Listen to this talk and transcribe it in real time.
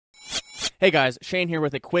Hey guys, Shane here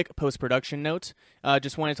with a quick post-production note.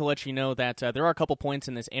 Just wanted to let you know that there are a couple points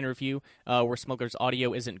in this interview where Smuggler's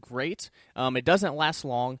audio isn't great. It doesn't last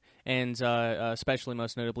long, and especially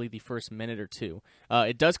most notably the first minute or two.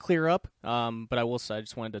 It does clear up, but I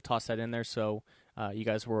just wanted to toss that in there so you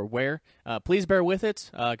guys were aware. Please bear with it,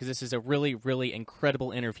 because this is a really, really incredible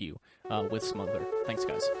interview with Smuggler. Thanks,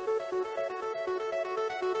 guys.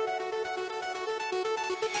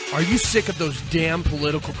 Are you sick of those damn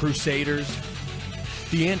political crusaders?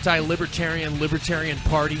 The anti-libertarian Libertarian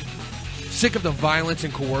Party? Sick of the violence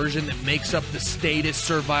and coercion that makes up the statist,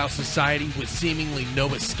 servile society with seemingly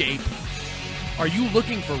no escape? Are you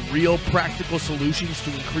looking for real practical solutions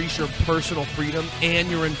to increase your personal freedom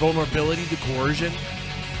and your invulnerability to coercion?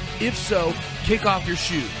 If so, kick off your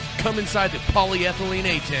shoes, come inside the polyethylene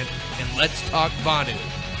A-tent, and let's talk Vonu.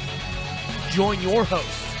 Join your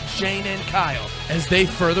hosts, Shane and Kyle, as they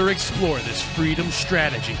further explore this freedom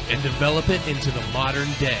strategy and develop it into the modern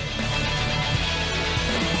day.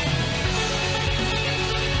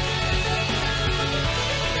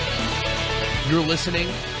 You're listening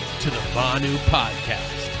to the Vonu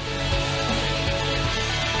Podcast.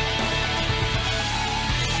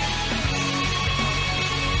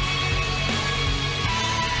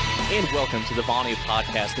 And welcome to the Vonu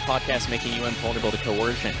Podcast, the podcast making you invulnerable to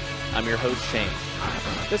coercion. I'm your host, Shane.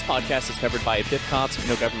 This podcast is covered by a BitCops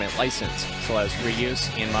no government license, so allows reuse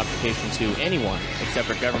and modification to anyone except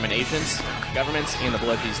for government agents, governments, and the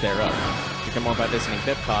bludgies thereof. You can more by visiting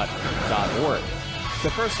bitcot.org. So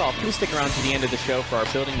first off, please stick around to the end of the show for our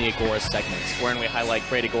Building the Agora segments, wherein we highlight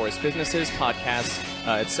great Agora's businesses, podcasts,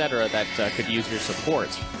 etc. that could use your support.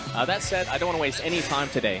 That said, I don't want to waste any time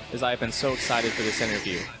today, as I have been so excited for this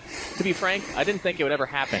interview. To be frank, I didn't think it would ever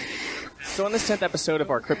happen. So in this 10th episode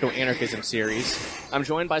of our Crypto-Anarchism series, I'm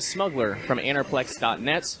joined by Smuggler from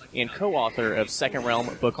anarplex.net and co-author of Second Realm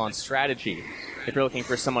book on strategy. If you're looking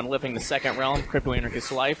for someone living the Second Realm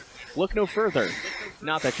crypto-anarchist life, look no further.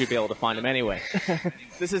 Not that you'd be able to find him anyway.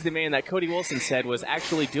 This is the man that Cody Wilson said was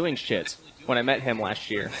actually doing shit when I met him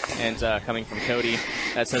last year. And coming from Cody,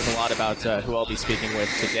 that says a lot about who I'll be speaking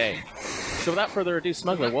with today. So without further ado,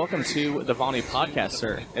 Smuggler, welcome to the Vonu Podcast,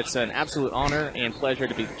 sir. It's an absolute honor and pleasure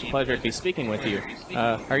to be speaking with you.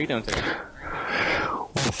 How are you doing today? Well,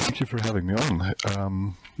 thank you for having me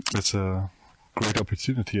on. It's a great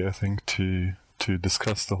opportunity, I think, to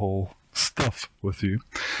discuss the whole stuff with you,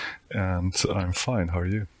 and I'm fine. How are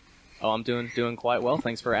you? Oh, I'm doing quite well.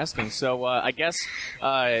 Thanks for asking. So I guess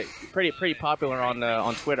pretty popular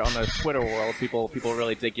on Twitter, on the Twitter world. People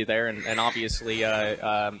really dig you there, and obviously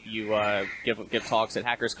you give talks at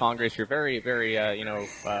Hackers Congress. You're very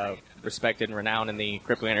respected and renowned in the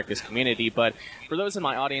crypto-anarchist community. But for those in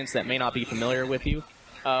my audience that may not be familiar with you,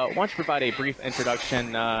 why don't you provide a brief introduction?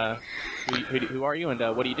 Who are you, and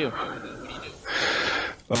what do you do?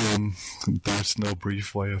 There's no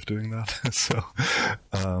brief way of doing that. So,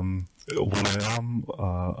 what I am,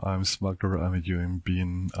 I'm Smuggler, I'm a human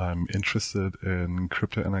being. I'm interested in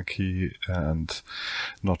crypto-anarchy, and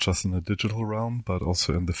not just in the digital realm, but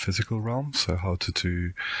also in the physical realm. So how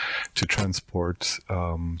to transport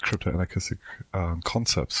crypto-anarchistic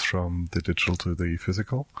concepts from the digital to the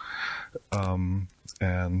physical. And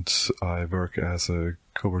I work as a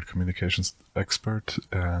covert communications expert,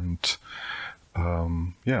 and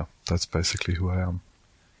that's basically who I am.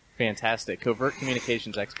 Fantastic. Covert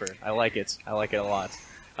communications expert. I like it. I like it a lot.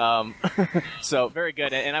 So, very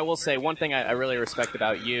good. And I will say, one thing I really respect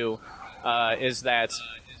about you is that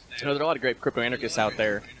there are a lot of great crypto-anarchists out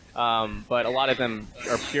there, but a lot of them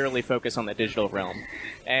are purely focused on the digital realm.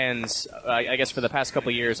 And I guess for the past couple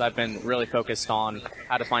of years, I've been really focused on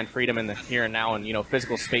how to find freedom in the here and now and,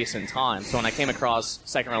 physical space and time. So when I came across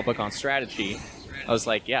Second Realm book on strategy, I was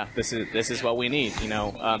like, yeah, this is what we need.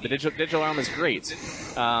 The digital realm is great,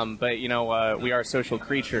 but we are social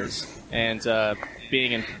creatures, and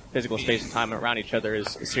being in physical space and time around each other is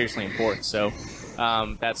seriously important. So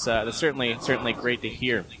that's certainly great to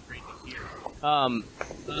hear.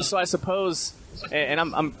 So I suppose, and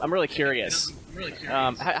I'm really curious.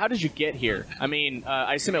 How did you get here? I mean,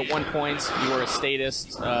 I assume at one point you were a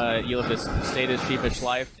statist, you lived a statist, sheepish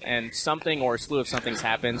life, and something or a slew of somethings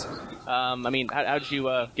happened. How did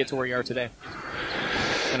you get to where you are today?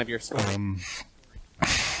 Kind of your story. I'm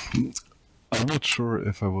not sure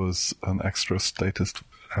if I was an extra statist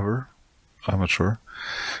ever. I'm not sure.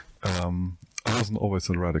 I wasn't always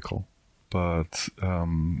a radical, but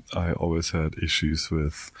I always had issues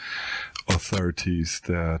with authorities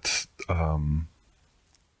that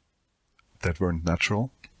weren't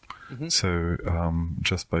natural. Mm-hmm. So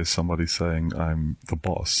just by somebody saying I'm the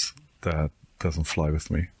boss, that doesn't fly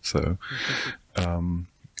with me. So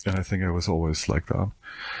and I think I was always like that.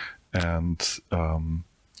 And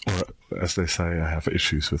or as they say, I have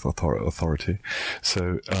issues with authority.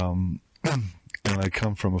 So, and I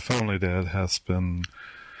come from a family that has been,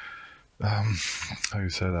 how you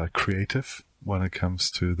say that, creative when it comes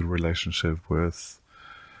to the relationship with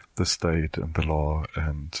the state and the law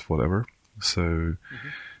and whatever. So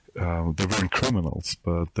they weren't criminals,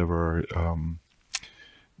 but they were.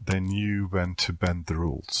 They knew when to bend the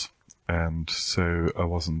rules, and so I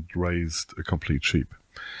wasn't raised a complete sheep.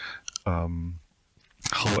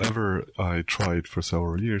 However, I tried for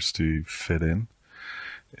several years to fit in,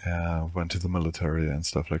 went to the military and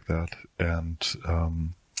stuff like that, and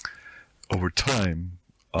over time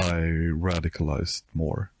I radicalized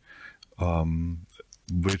more,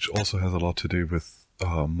 which also has a lot to do with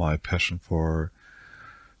my passion for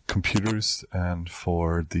computers and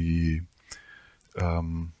for the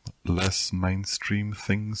less mainstream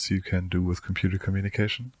things you can do with computer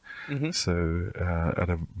communication. So at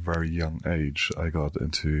a very young age, I got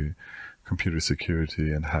into computer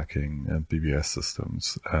security and hacking and BBS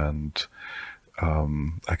systems, and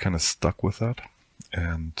I kind of stuck with that.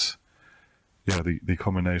 And yeah, the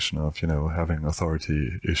combination of, having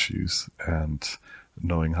authority issues and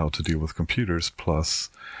knowing how to deal with computers, plus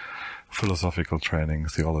philosophical training,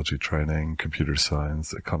 theology training, computer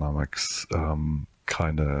science, economics,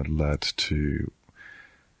 kind of led to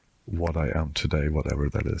what I am today, whatever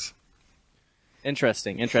that is.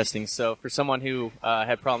 Interesting. So for someone who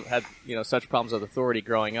had such problems with authority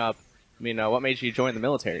growing up, what made you join the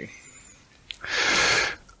military?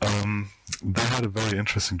 They had a very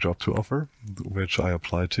interesting job to offer, which I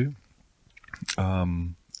applied to,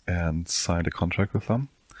 and signed a contract with them.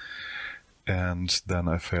 And then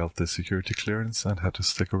I failed the security clearance and had to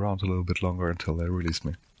stick around a little bit longer until they released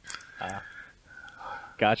me.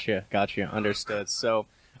 Gotcha. Understood. So,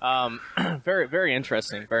 very, very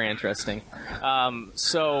interesting.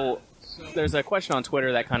 So there's a question on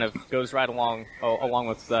Twitter that kind of goes right along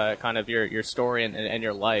with kind of your story and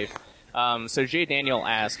your life. So Jay Daniel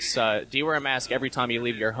asks, do you wear a mask every time you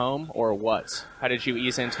leave your home, or what? How did you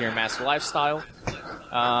ease into your mask lifestyle?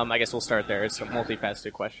 I guess we'll start there. It's a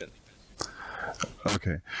multifaceted question.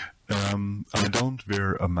 Okay. I don't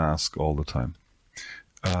wear a mask all the time.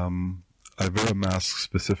 I wear a mask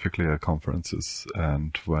specifically at conferences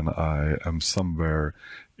and when I am somewhere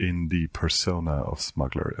in the persona of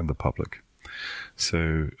Smuggler in the public.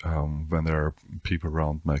 So when there are people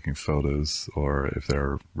around making photos or if there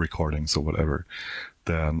are recordings or whatever,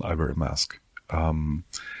 then I wear a mask.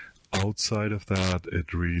 Outside of that,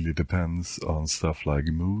 it really depends on stuff like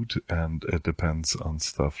mood, and it depends on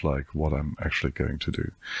stuff like what I'm actually going to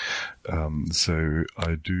do. So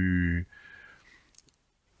I do...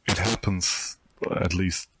 It happens at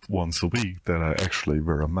least once a week that I actually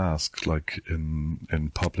wear a mask, like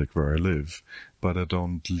in public where I live, but I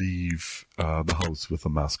don't leave the house with the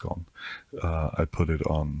mask on. I put it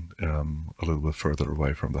on a little bit further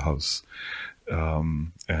away from the house.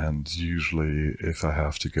 And usually if I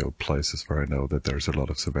have to go places where I know that there's a lot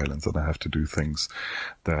of surveillance and I have to do things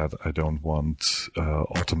that I don't want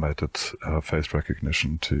automated face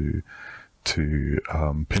recognition to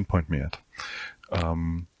pinpoint me at.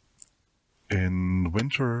 In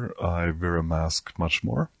winter, I wear a mask much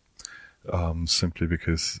more, simply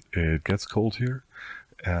because it gets cold here,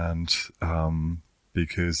 and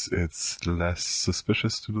because it's less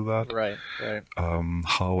suspicious to do that. Right.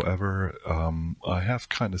 However, I have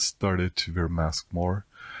kind of started to wear mask more,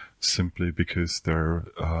 simply because the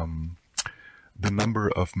number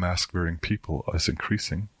of mask-wearing people is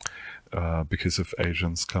increasing. Because of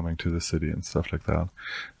Asians coming to the city and stuff like that.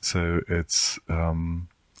 So it's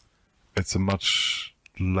a much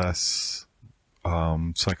less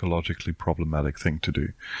psychologically problematic thing to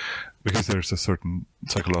do, because there's a certain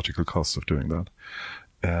psychological cost of doing that.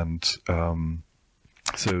 And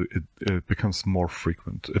so it becomes more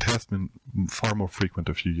frequent. It has been far more frequent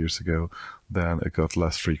a few years ago, then it got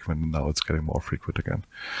less frequent, and now it's getting more frequent again.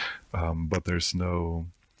 But there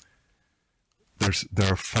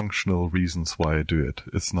are functional reasons why I do it.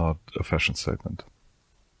 It's not a fashion statement.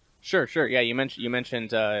 Sure. Yeah, you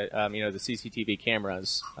mentioned the CCTV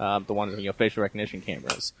cameras, the ones facial recognition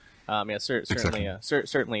cameras.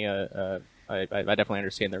 Certainly. I definitely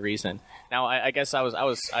understand the reason. Now, I guess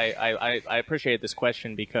I appreciated this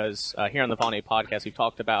question because here on the Vonu podcast we've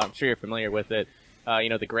talked about. I'm sure you're familiar with it.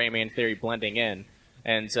 The gray man theory blending in,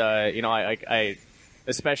 and I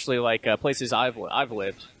especially like places I've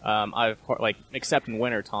lived. Except in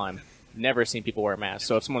winter time, never seen people wear masks.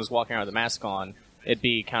 So if someone's walking around with a mask on, it'd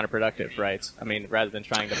be counterproductive, right? I mean, rather than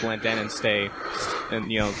trying to blend in and stay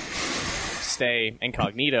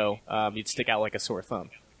incognito, you'd stick out like a sore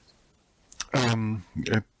thumb. I'm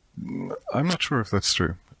not sure if that's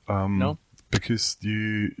true. No? Because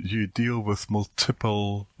you deal with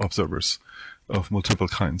multiple observers of multiple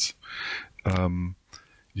kinds.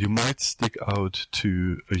 You might stick out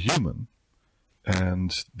to a human,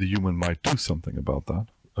 and the human might do something about that.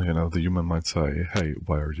 You know, the human might say, "Hey,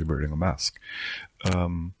 why are you wearing a mask?"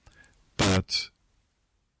 But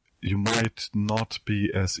you might not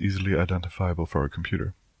be as easily identifiable for a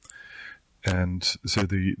computer. And so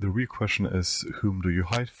the real question is, whom do you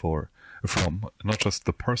hide from? Not just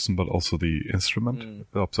the person, but also the instrument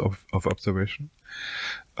of observation.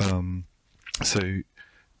 So,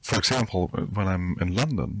 for example, when I'm in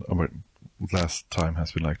London, last time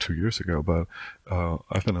has been like 2 years ago, but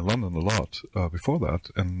I've been in London a lot before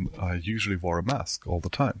that, and I usually wore a mask all the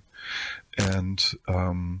time. And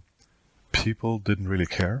people didn't really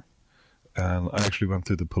care. And I actually went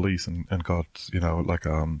to the police and got, like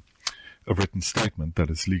a written statement that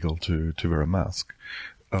it's legal to wear a mask,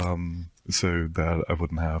 so that I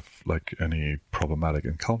wouldn't have like any problematic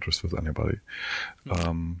encounters with anybody.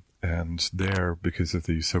 And there, because of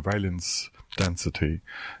the surveillance density,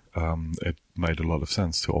 it made a lot of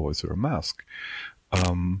sense to always wear a mask.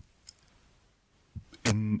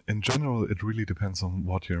 In general, it really depends on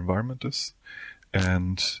what your environment is,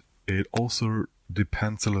 and it also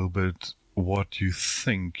depends a little bit what you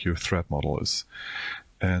think your threat model is,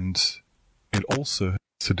 and it also has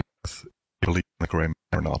to do with believing in the gray man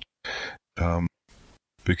or not,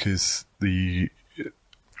 because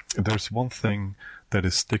there's one thing that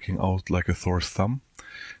is sticking out like a Thor's thumb,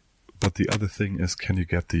 but the other thing is, can you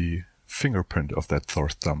get the fingerprint of that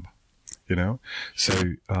Thor's thumb?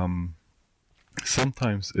 So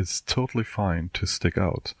sometimes it's totally fine to stick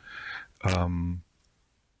out.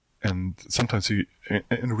 And sometimes in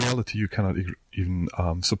reality, you cannot even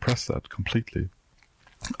suppress that completely.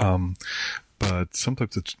 But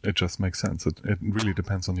sometimes it just makes sense. It really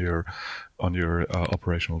depends on your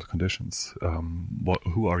operational conditions.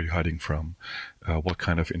 Who are you hiding from? What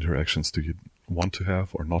kind of interactions do you want to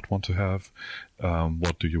have or not want to have?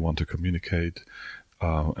 What do you want to communicate?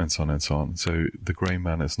 And so on and so on. So the gray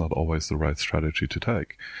man is not always the right strategy to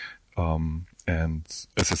take. And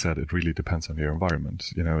as I said, it really depends on your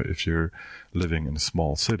environment. If you're living in a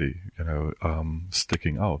small city,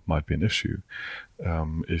 sticking out might be an issue.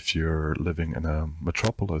 If you're living in a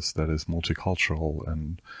metropolis that is multicultural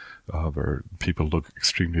and where people look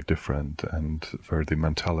extremely different and where the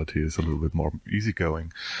mentality is a little bit more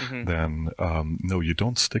easygoing, then no, you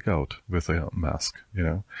don't stick out with a mask.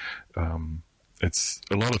 It's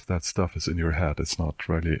a lot of that stuff is in your head. It's not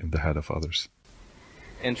really in the head of others.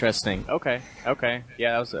 Interesting. Okay.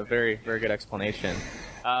 Yeah, that was a very, very good explanation.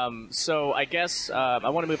 So I guess I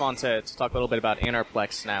want to move on to talk a little bit about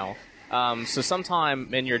Anarplex now. So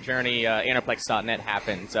sometime in your journey, Anarplex.net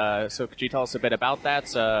happened. So could you tell us a bit about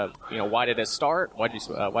that? Why did it start? Why did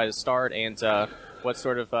it start? And what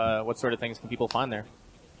sort of things can people find there?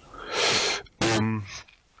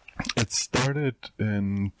 It started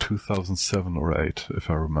in 2007 or 8,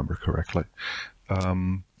 if I remember correctly,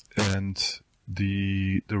 and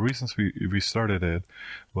the reasons we started it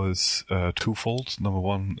was twofold. Number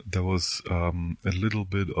one, there was a little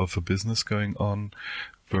bit of a business going on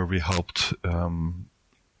where we helped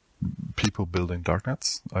people building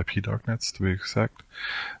darknets, IP darknets to be exact,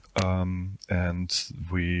 and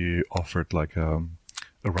we offered like a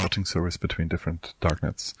routing service between different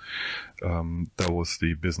darknets. That was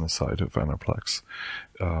the business side of Anarplex,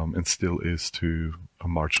 and still is to a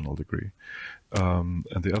marginal degree. And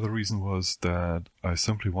the other reason was that I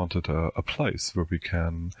simply wanted a place where we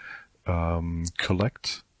can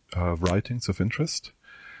collect writings of interest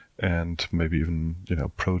and maybe even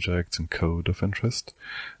projects and code of interest.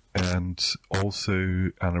 And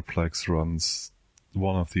also Anarplex runs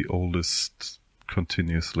one of the oldest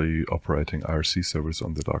continuously operating IRC servers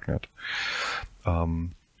on the darknet.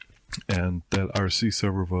 And that IRC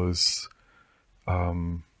server was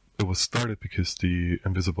it was started because the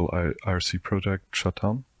Invisible IRC project shut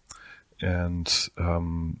down, and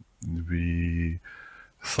we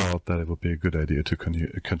thought that it would be a good idea to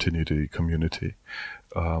continue the community.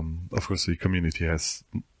 Of course, the community has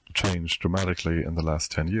changed dramatically in the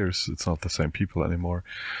last 10 years. It's not the same people anymore,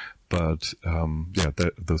 but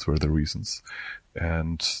those were the reasons.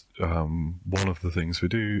 And one of the things we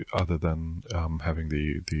do, other than having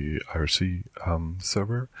the IRC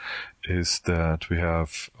server, is that we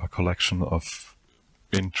have a collection of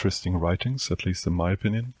interesting writings, at least in my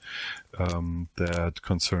opinion, that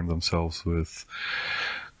concern themselves with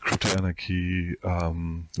crypto-anarchy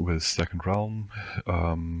with Second Realm,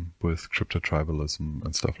 with crypto-tribalism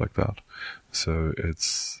and stuff like that. So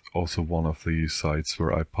it's also one of the sites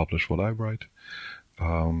where I publish what I write.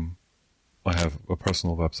 I have a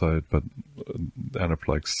personal website, but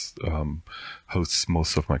Anarplex hosts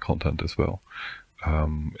most of my content as well.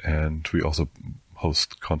 And we also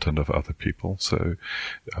host content of other people. So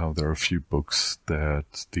there are a few books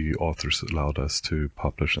that the authors allowed us to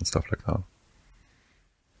publish and stuff like that.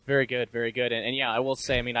 Very good, very good. And yeah, I will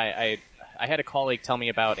say, I mean, I had a colleague tell me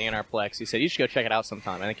about Anarplex. He said, you should go check it out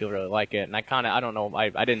sometime. I think you'll really like it. And I don't know,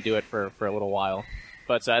 I didn't do it for a little while.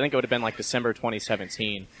 But I think it would have been like December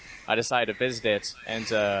 2017. I decided to visit it,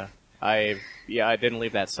 and I didn't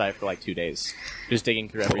leave that site for like 2 days, just digging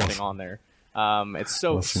through everything on there. It's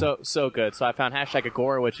so good. So I found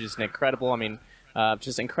 #Agora, which is an incredible,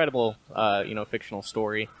 just incredible, fictional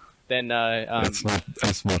story. Then it's not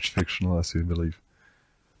as much fictional as you believe.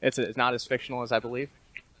 It's not as fictional as I believe.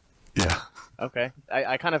 Yeah. Okay.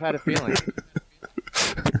 I kind of had a feeling.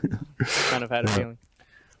 Feeling.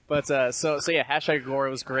 But so yeah, #Agora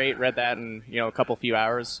was great. Read that in a few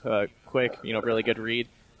hours. Quick, really good read.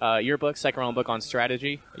 Your book, second round book on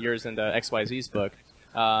strategy. Yours and XYZ's book.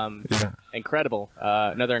 Incredible.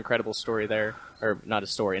 Another incredible story there, or not a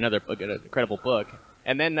story. Another book, an incredible book.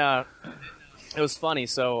 And then it was funny.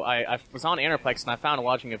 So I was on Anarplex and I found A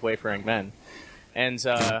Lodging of Wayfaring Men, and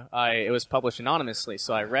it was published anonymously.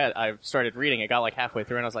 So I started reading. It got like halfway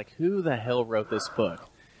through, and I was like, "Who the hell wrote this book?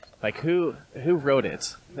 Like who wrote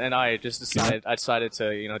it?" And I just decided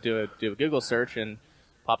to do a Google search, and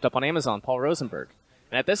popped up on Amazon, Paul Rosenberg.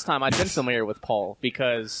 And at this time, I'd been familiar with Paul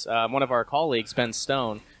because one of our colleagues, Ben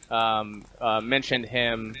Stone, mentioned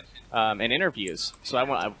him in interviews. So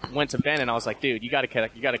I went to Ben and I was like, "Dude, you got to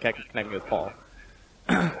connect me with Paul."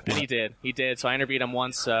 And he did. So I interviewed him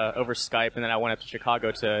once over Skype, and then I went up to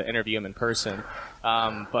Chicago to interview him in person.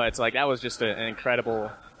 But like that was just an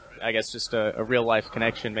incredible, I guess, just a real life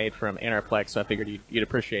connection made from Anarplex. So I figured you'd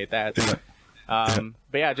appreciate that.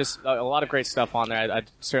 But yeah, just a lot of great stuff on there.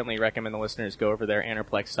 I'd certainly recommend the listeners go over there,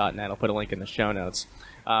 anarplex.net. I'll put a link in the show notes.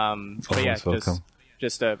 But yeah,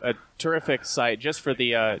 just a terrific site just for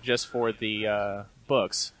the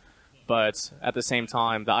books. But at the same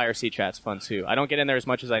time, the IRC chat's fun too. I don't get in there as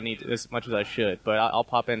much as I should, but I'll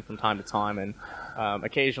pop in from time to time and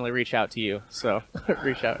occasionally reach out to you. So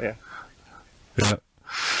reach out, yeah. Yeah,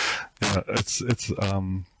 it's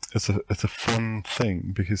a fun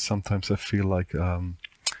thing because sometimes I feel like a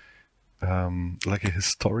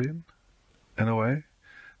historian in a way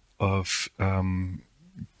of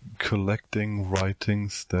collecting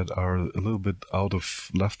writings that are a little bit out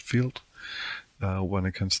of left field when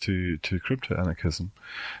it comes to crypto-anarchism,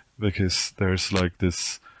 because there's like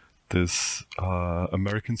this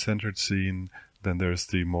American-centered scene, then there's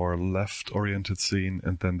the more left-oriented scene,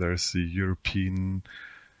 and then there's the European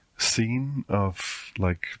scene of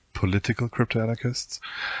like political crypto-anarchists,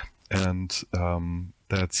 and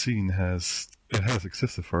that scene has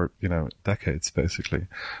existed for decades basically,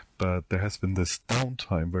 but there has been this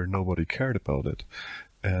downtime where nobody cared about it.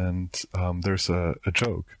 And there's a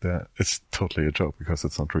joke that it's totally a joke because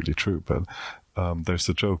it's not really true, but there's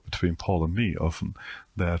a joke between Paul and me often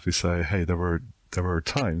that we say, hey, there were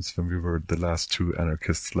times when we were the last two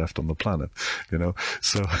anarchists left on the planet,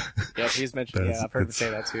 So yeah, he's mentioned. Yeah, I've heard him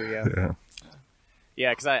say that too. Yeah.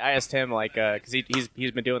 Yeah, because I asked him because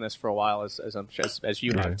he's been doing this for a while as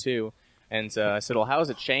you have too, and I said, well, how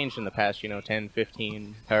has it changed in the past 10,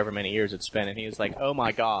 15, however many years it's been? And he was like, oh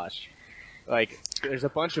my gosh, like there's a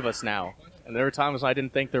bunch of us now, and there were times I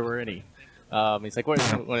didn't think there were any. He's like, where'd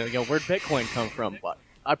Bitcoin come from? But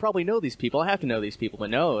I probably know these people. I have to know these people, but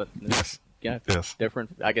no. Yes.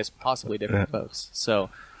 Different, I guess, possibly different folks. So,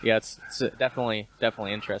 yeah, it's definitely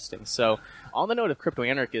interesting. So, on the note of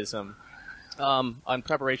crypto-anarchism, on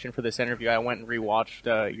preparation for this interview, I went and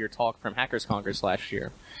rewatched your talk from Hackers Congress last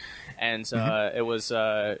year, and it was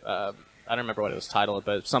I don't remember what it was titled,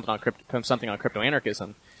 but something on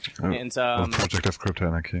crypto-anarchism. And the Project of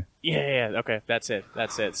Crypto-Anarchy. Yeah. Okay, that's it.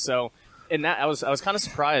 So. And that I was kind of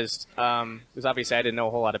surprised because obviously I didn't know a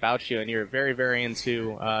whole lot about you, and you're very, very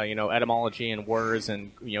into etymology and words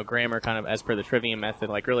and grammar, kind of as per the trivium method,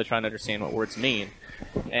 like really trying to understand what words mean.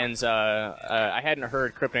 And I hadn't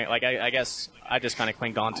heard crypto. Like I guess I just kind of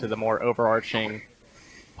clinged on to the more overarching,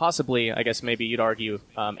 possibly I guess maybe you'd argue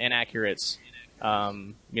inaccurate,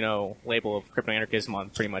 label of crypto-anarchism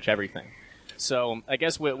on pretty much everything. So I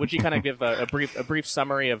guess would you kind of give a brief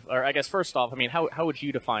summary of, or I guess first off, how would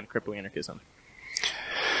you define crypto-anarchism?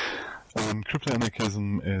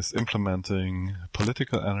 Crypto-anarchism is implementing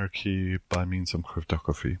political anarchy by means of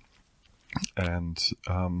cryptography. And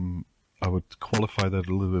I would qualify that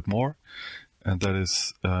a little bit more. And that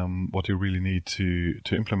is what you really need to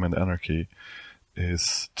implement anarchy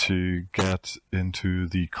is to get into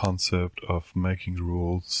the concept of making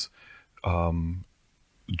rules,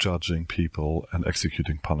 judging people, and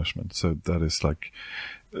executing punishment. So that is like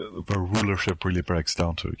where rulership really breaks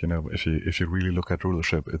down to. If you really look at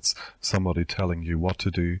rulership, it's somebody telling you what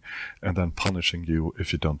to do and then punishing you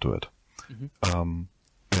if you don't do it. Mm-hmm.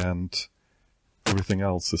 And everything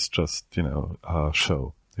else is just,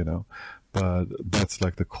 show, but that's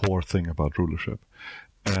like the core thing about rulership.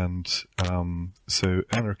 And so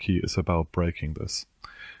anarchy is about breaking this.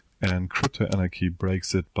 And crypto-anarchy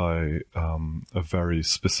breaks it by a very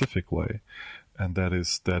specific way. And that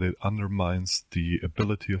is that it undermines the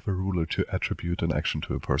ability of a ruler to attribute an action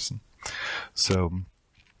to a person. So,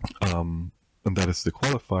 and that is the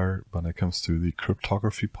qualifier when it comes to the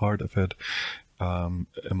cryptography part of it. In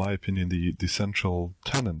my opinion, the central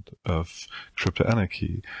tenet of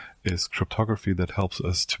crypto-anarchy is cryptography that helps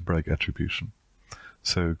us to break attribution.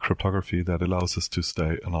 So cryptography that allows us to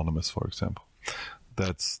stay anonymous, for example.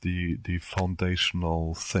 That's the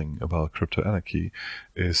foundational thing about crypto-anarchy,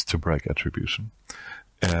 is to break attribution.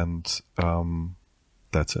 And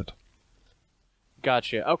that's it.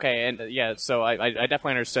 Gotcha. Okay, and so I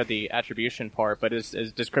definitely understood the attribution part, but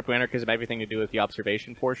does crypto-anarchism have anything to do with the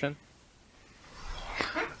observation portion?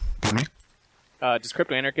 Does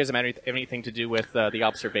crypto-anarchism have anything to do with the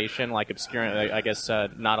observation, like obscuring, I guess,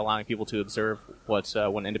 not allowing people to observe what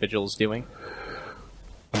an individual is doing?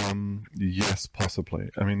 Yes, possibly.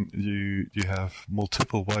 I mean, you have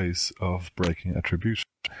multiple ways of breaking attribution.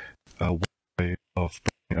 One way of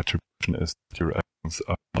breaking attribution is that your actions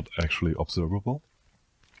are not actually observable.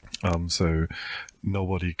 So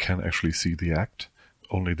nobody can actually see the act,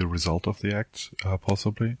 only the result of the act,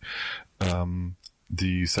 possibly.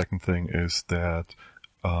 The second thing is that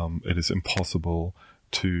it is impossible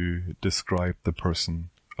to describe the person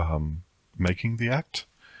making the act.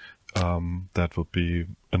 That would be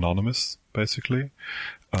anonymous, basically.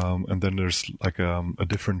 And then there's like a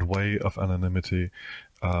different way of anonymity,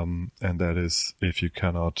 and that is if you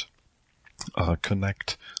cannot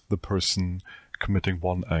connect the person committing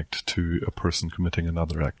one act to a person committing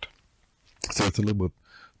another act. So it's a little bit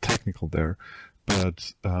technical there,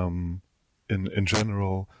 but in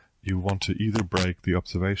general, you want to either break the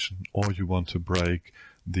observation or you want to break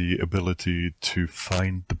the ability to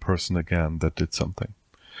find the person again that did something.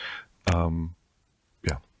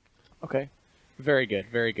 Yeah. Okay. Very good.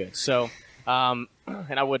 Very good. So, and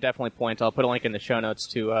I would definitely I'll put a link in the show notes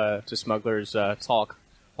to Smuggler's talk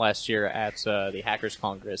last year at the Hackers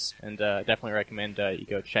Congress, and definitely recommend you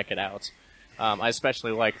go check it out. I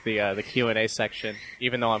especially like the Q&A section.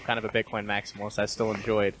 Even though I'm kind of a Bitcoin maximalist, I still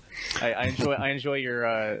enjoyed. I enjoy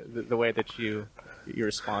your the way that you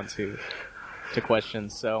respond to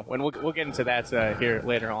questions. So, and we'll get into that here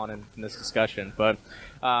later on in this discussion. But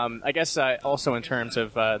I guess also in terms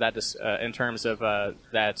of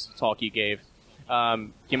that talk you gave,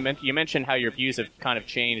 you mentioned how your views have kind of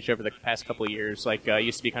changed over the past couple of years. Like you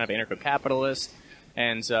used to be kind of anarcho-capitalist,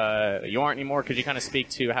 and you aren't anymore. Could you kind of speak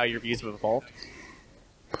to how your views have evolved?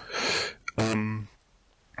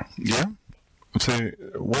 Yeah. So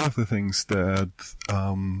one of the things that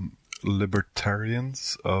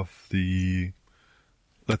libertarians of the,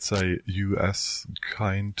 let's say, US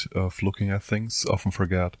kind of looking at things often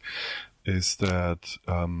forget is that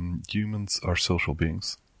humans are social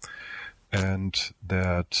beings, and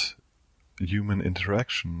that human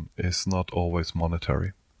interaction is not always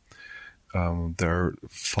monetary. There are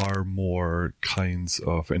far more kinds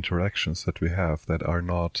of interactions that we have that are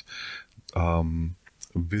not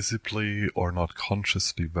visibly or not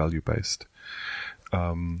consciously value-based.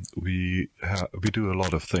 We do a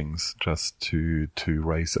lot of things just to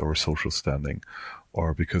raise our social standing,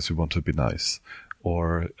 or because we want to be nice,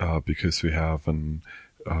 or because we have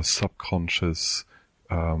a subconscious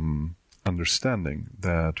understanding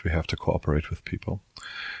that we have to cooperate with people.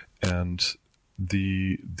 And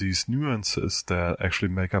these nuances that actually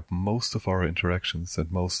make up most of our interactions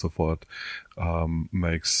and most of what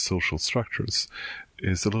makes social structures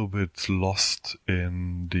is a little bit lost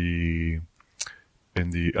in the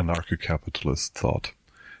anarcho-capitalist thought,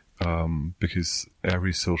 because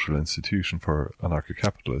every social institution for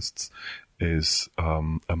anarcho-capitalists is a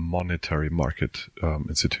monetary market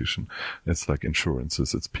institution. It's like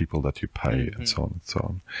insurances, it's people that you pay, and so on and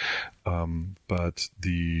so on. But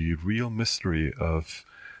the real mystery of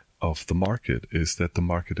the market is that the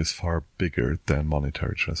market is far bigger than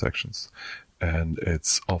monetary transactions. and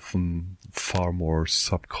it's often far more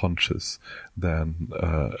subconscious than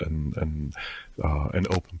an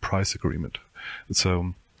open price agreement.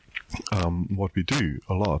 So what we do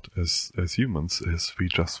a lot as humans is we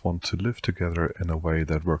just want to live together in a way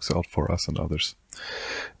that works out for us and others.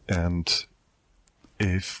 And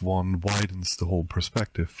if one widens the whole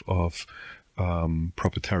perspective of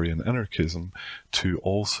proprietarian anarchism to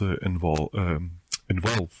also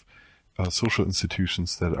involve social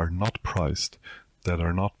institutions that are not priced, that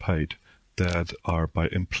are not paid, that are by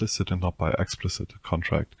implicit and not by explicit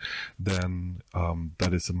contract, then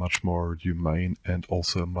that is a much more humane and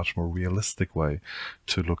also a much more realistic way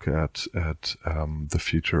to look at the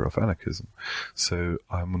future of anarchism. So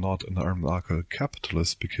I'm not an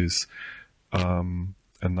anarcho-capitalist because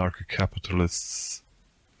anarcho-capitalists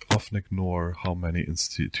often ignore how many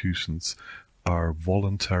institutions are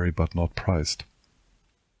voluntary but not priced.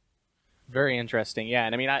 Very interesting, yeah.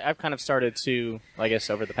 And I mean, I've kind of started to, I guess,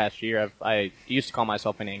 over the past year, I used to call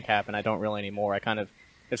myself an ANCAP, and I don't really anymore. I kind of,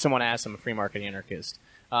 if someone asks, I'm a free market anarchist.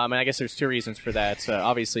 And I guess there's two reasons for that.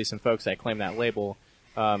 Obviously, some folks that claim that label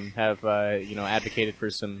have, advocated for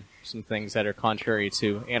some things that are contrary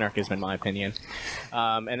to anarchism, in my opinion.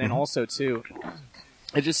 And then also, too,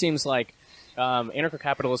 it just seems like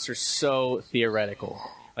anarcho-capitalists are so theoretical.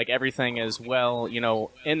 Like, everything is, well,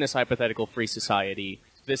 in this hypothetical free society,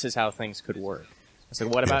 this is how things could work. I said,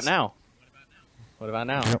 what about now? What about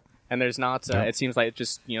now? Yep. And there's not, it seems like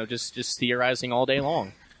just theorizing all day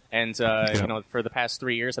long. And, for the past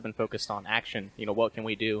 3 years, I've been focused on action. What can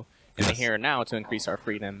we do in the here and now to increase our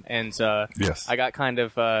freedom? And, I got kind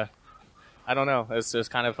of, I don't know, it was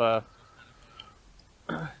kind of,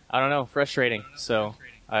 frustrating. So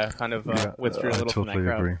I kind of withdrew a little from that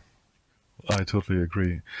crowd. I totally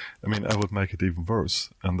agree. I mean, I would make it even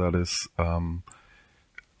worse, and that is,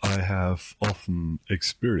 I have often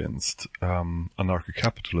experienced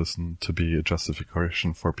anarcho-capitalism to be a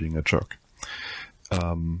justification for being a jerk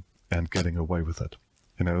and getting away with it.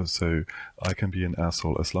 So I can be an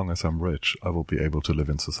asshole as long as I'm rich. I will be able to live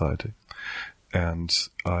in society. And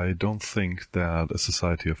I don't think that a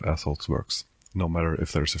society of assholes works, no matter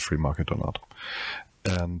if there's a free market or not.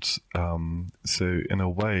 And so in a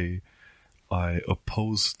way, I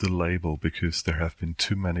oppose the label because there have been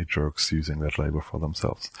too many jerks using that label for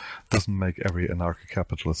themselves. Doesn't make every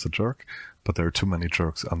anarcho-capitalist a jerk, but there are too many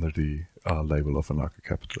jerks under the label of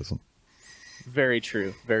anarcho-capitalism. Very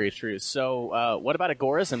true, very true. So what about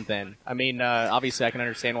agorism then? I mean, obviously I can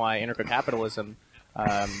understand why anarcho-capitalism,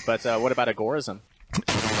 but what about agorism?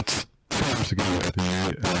 Years ago at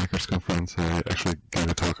the Anarchist conference, I actually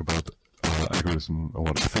gave a talk about agorism and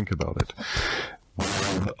what I think about it.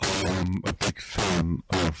 Well, I'm a big fan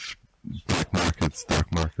of black markets,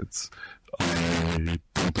 dark markets. I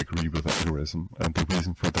don't agree with agorism, and the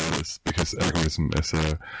reason for that is because agorism is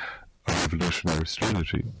a revolutionary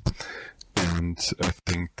strategy. And I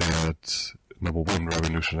think that, number one,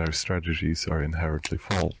 revolutionary strategies are inherently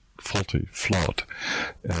flawed.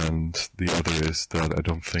 And the other is that I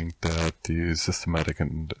don't think that the systematic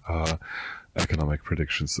and economic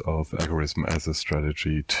predictions of agorism as a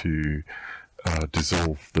strategy to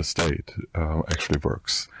dissolve the state actually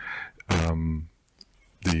works.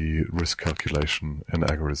 The risk calculation in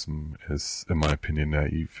agorism is, in my opinion,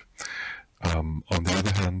 naive. On the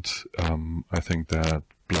other hand, I think that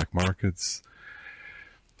black markets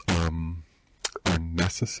are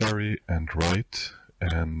necessary and right,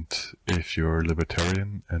 and if you're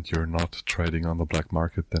libertarian and you're not trading on the black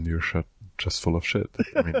market, then you're just full of shit.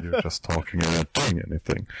 I mean, you're just talking and not doing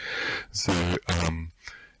anything. So,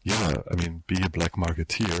 be a black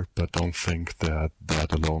marketeer, but don't think that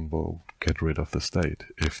that alone will get rid of the state,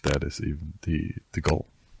 if that is even the goal.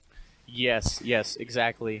 Yes,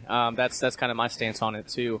 exactly. That's kind of my stance on it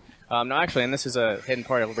too. No, actually, and this is a hidden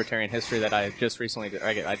part of libertarian history that I just recently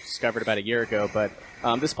I discovered about a year ago. But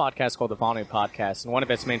this podcast called the Vonu podcast, and one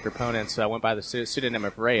of its main proponents went by the pseudonym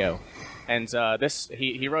of Rayo, and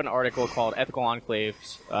he wrote an article called "Ethical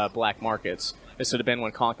Enclaves, Black Markets." This would have been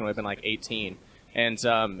when Conklin would have been like 18. And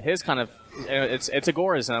his kind of it's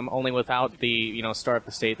agorism, only without the starve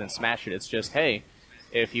the state then smash it. It's just, hey,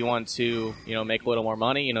 if you want to make a little more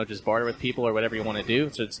money, just barter with people or whatever you want to do.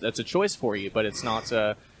 So that's a choice for you, but it's not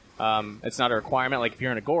a requirement. Like if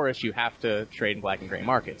you're an agorist, you have to trade in black and gray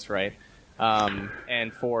markets, right?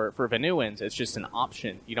 And for Vonuans, it's just an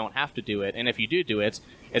option. You don't have to do it, and if you do it,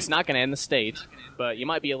 it's not going to end the state, but you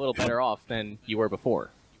might be a little better off than you were before.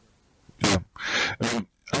 Yeah.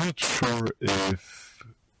 I'm not sure if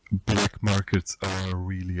black markets are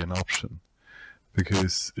really an option,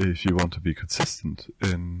 because if you want to be consistent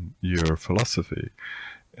in your philosophy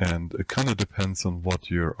And it kind of depends on what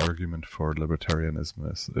your argument for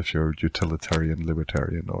libertarianism is. If you're utilitarian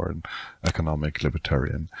libertarian or an economic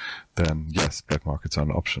libertarian, then yes, black markets are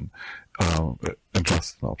an option, and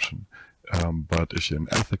just an option. But if you're an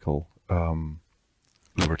ethical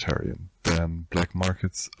libertarian, then black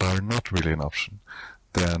markets are not really an option.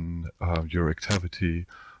 Then your activity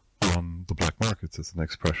on the black markets is an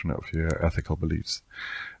expression of your ethical beliefs.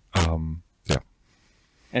 Yeah.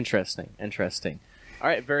 Interesting. All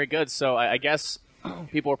right, very good. So I guess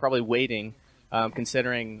people are probably waiting,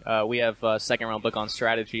 considering we have a second round book on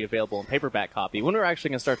strategy available in paperback copy. When we're actually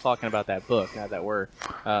going to start talking about that book, now that we're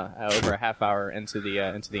over a half hour into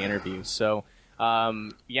the interview. So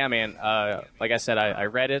yeah, man. Like I said, I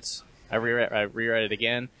read it. I reread it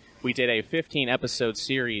again. We did a 15-episode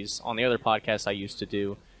series on the other podcast I used to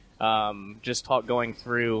do, just going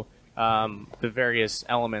through the various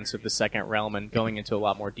elements of the second realm and going into a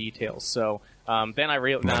lot more details. So then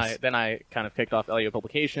I kind of kicked off LEO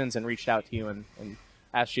Publications and reached out to you and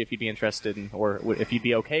asked you if you'd be interested in, or if you'd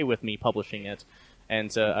be okay with me publishing it.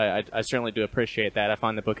 And I certainly do appreciate that. I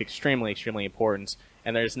find the book extremely important,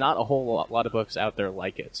 and there's not a whole lot of books out there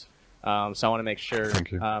like it. So I want to make sure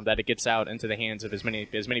that it gets out into the hands of as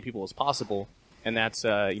many people as possible, and that's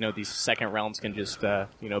these second realms can just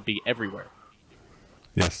be everywhere.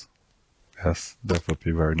 Yes, that would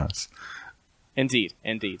be very nice. Indeed.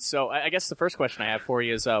 So I guess the first question I have for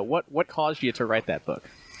you is what caused you to write that book?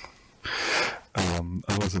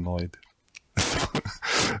 I was annoyed.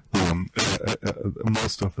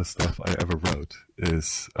 Most of the stuff I ever wrote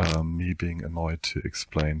is me being annoyed to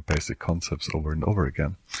explain basic concepts over and over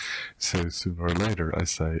again. So sooner or later, I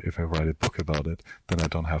say, if I write a book about it, then I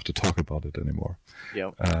don't have to talk about it anymore.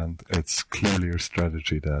 Yep. And it's clearly a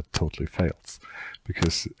strategy that totally fails,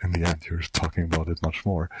 because in the end, you're talking about it much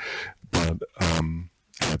more. But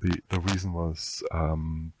the reason was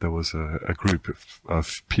there was a group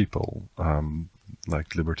of people,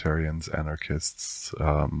 like libertarians, anarchists,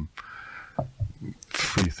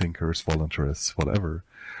 free thinkers, voluntarists, whatever,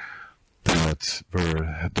 that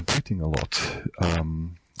were debating a lot.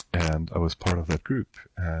 And I was part of that group.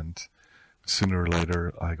 And sooner or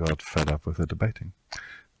later, I got fed up with the debating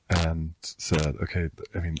and said, okay,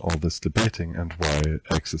 I mean, all this debating and why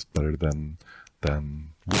X is better than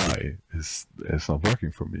Y is not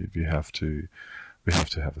working for me. We have to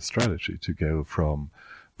have a strategy to go from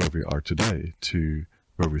where we are today to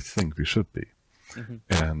where we think we should be. Mm-hmm.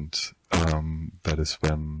 And that is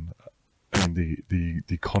when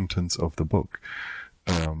the contents of the book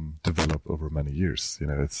develop over many years.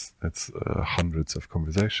 It's hundreds of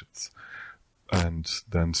conversations. And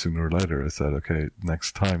then sooner or later I said, okay,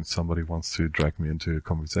 next time somebody wants to drag me into a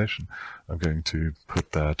conversation, I'm going to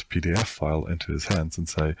put that PDF file into his hands and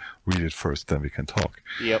say, read it first, then we can talk.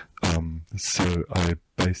 Yep. So I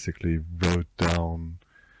basically wrote down,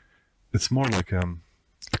 it's more like a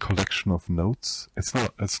collection of notes. It's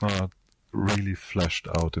not really fleshed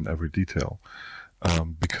out in every detail,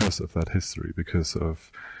 because of that history, because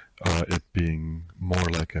of it being more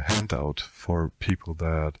like a handout for people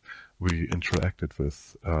that we interacted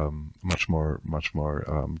with much more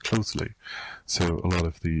closely. So a lot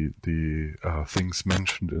of the things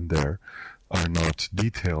mentioned in there are not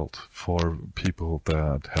detailed for people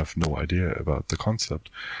that have no idea about the concept,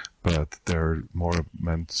 but they're more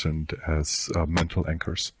mentioned as mental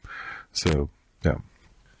anchors. So yeah,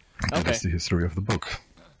 okay. That's the history of the book.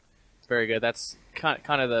 Very good. That's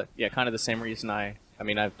kind of the same reason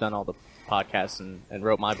I've done all the podcasts and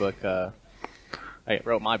wrote my book. I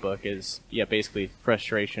wrote my book is basically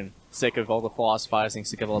frustration, sick of all the philosophizing,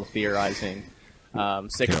 sick of all the theorizing,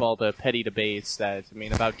 sick of all the petty debates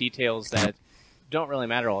about details that don't really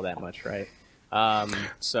matter all that much, right?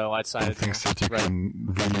 So I decided things that you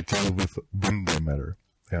can really tell with when they matter.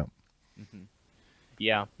 Yeah. Mm-hmm.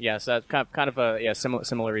 Yeah. So that's kind of a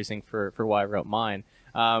similar reasoning for why I wrote mine.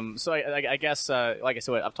 So I guess like I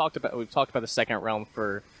said, we've talked about the second realm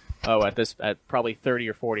for at probably 30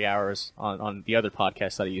 or 40 hours on the other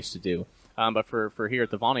podcast that I used to do. But for here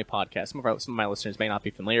at the Vonu podcast, some of my listeners may not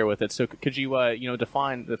be familiar with it. So could you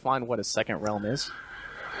define what a second realm is?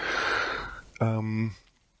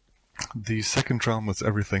 The second realm is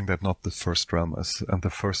everything that not the first realm is, and the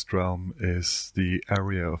first realm is the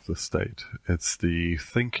area of the state. It's the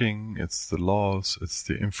thinking, it's the laws, it's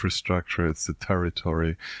the infrastructure, it's the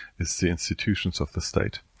territory, it's the institutions of the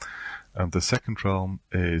state. And the second realm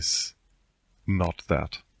is not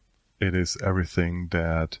that. It is everything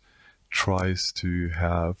that tries to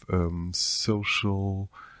have social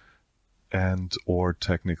and or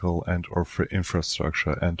technical and or for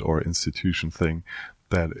infrastructure and or institution thing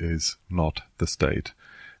that is not the state.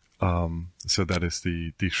 So that is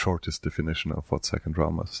the shortest definition of what second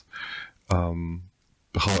realm is.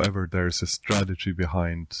 However, there's a strategy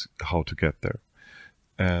behind how to get there.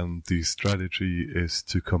 And the strategy is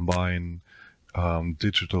to combine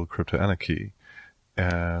digital crypto-anarchy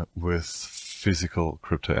with physical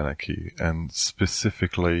crypto-anarchy, and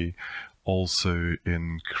specifically also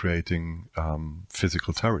in creating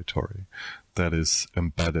physical territory that is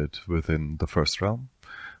embedded within the first realm,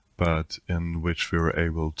 but in which we were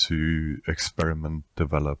able to experiment,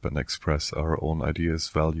 develop, and express our own ideas,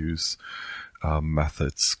 values,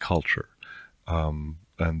 methods, culture.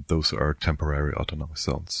 And those are temporary autonomous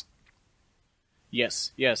zones.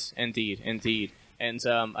 Yes, indeed. And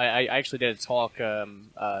I actually did a talk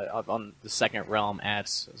on the second realm at,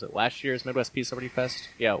 was it last year's Midwest Peace Liberty Fest?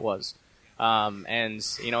 Yeah, it was. And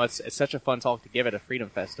it's such a fun talk to give at a Freedom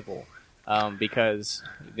Festival, because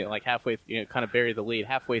like halfway, kind of bury the lead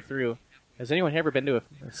halfway through. Has anyone ever been to a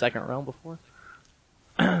second realm before?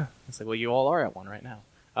 It's like, well, you all are at one right now.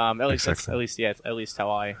 At least Exactly. at least how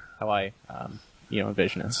I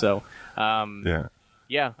envision it. So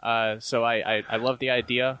so I love the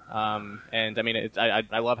idea, and I mean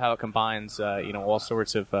I love how it combines all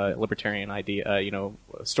sorts of libertarian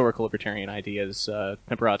historical libertarian ideas,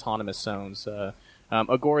 temporary autonomous zones,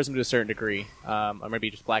 agorism to a certain degree, or maybe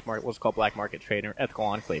just black market, what's called black market trading or ethical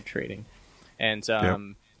enclave trading, and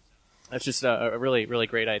that's just a really, really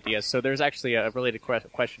great idea. So there's actually a related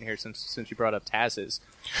question here since you brought up Taz's.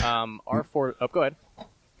 R4. Oh, go ahead.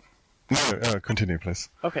 No, continue, please.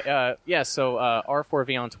 Okay. So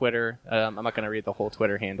R4V on Twitter. I'm not going to read the whole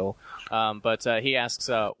Twitter handle, but he asks,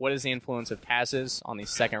 "What is the influence of Taz's on the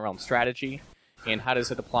second realm strategy, and how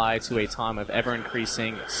does it apply to a time of ever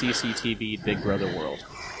increasing CCTV Big Brother world?"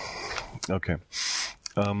 Okay.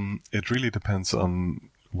 It really depends on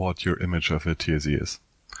what your image of a TAZ is.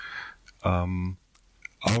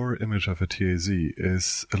 Our image of a TAZ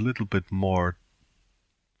is a little bit more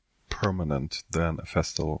permanent than a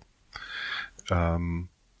festival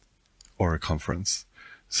or a conference.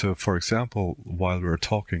 So, for example, while we're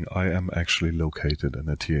talking, I am actually located in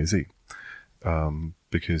a TAZ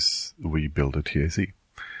because we build a TAZ.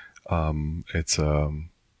 It's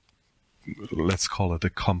let's call it a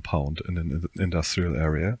compound in an industrial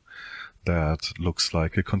area that looks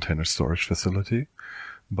like a container storage facility,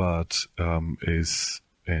 but is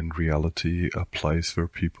in reality a place where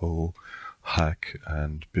people hack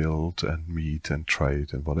and build and meet and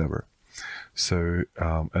trade and whatever. So,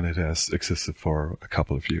 and it has existed for a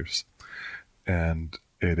couple of years, and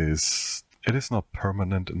it is not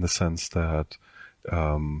permanent in the sense that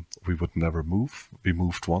we would never move. We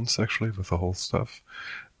moved once actually with the whole stuff,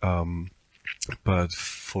 but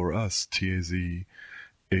for us, TAZ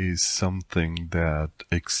is something that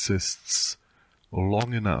exists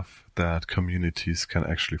long enough that communities can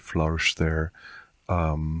actually flourish there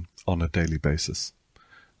on a daily basis.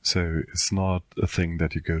 So it's not a thing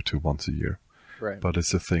that you go to once a year, Right. but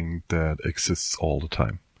it's a thing that exists all the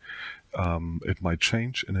time. It might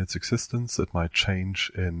change in its existence. It might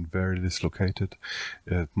change in where it is located.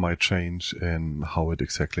 It might change in how it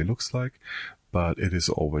exactly looks like, but it is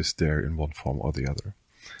always there in one form or the other.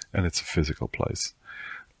 And it's a physical place.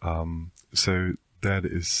 So that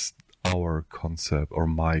is our concept, or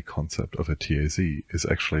my concept of a TAZ, is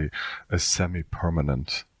actually a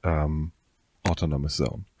semi-permanent autonomous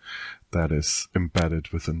zone that is embedded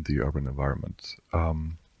within the urban environment.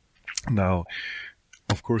 Now,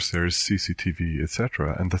 of course, there is CCTV,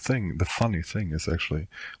 etc. And the funny thing is actually,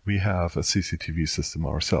 we have a CCTV system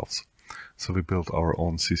ourselves. So we built our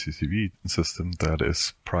own CCTV system that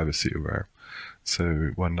is privacy aware.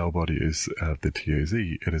 So when nobody is at the TAZ,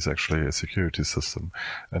 it is actually a security system.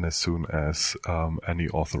 And as soon as any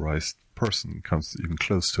authorized person comes even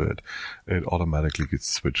close to it, it automatically gets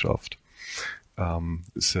switched off.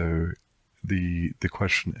 So the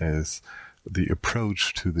question is, the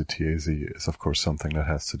approach to the TAZ is, of course, something that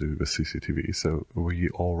has to do with CCTV. So we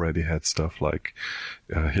already had stuff like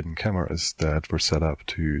hidden cameras that were set up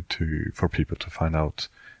for people to find out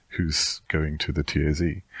who's going to the TAZ.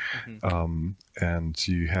 Mm-hmm. And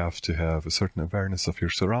you have to have a certain awareness of your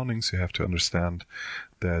surroundings. You have to understand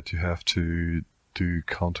that you have to do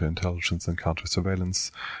counterintelligence and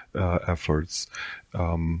counter-surveillance efforts.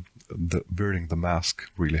 Wearing the mask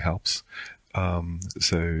really helps.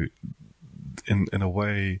 So in a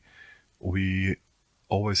way, we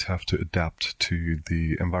always have to adapt to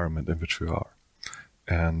the environment in which we are.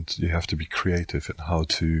 And you have to be creative in how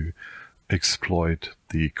to exploit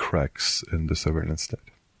the cracks in the surveillance state.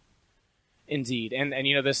 Indeed, and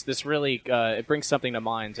this really it brings something to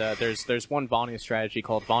mind. There's one Vonu strategy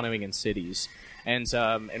called Vonuing in cities, and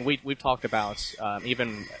we've talked about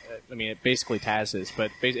it basically Taz is,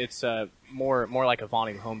 but it's more like a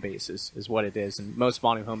Vonu home base is what it is, and most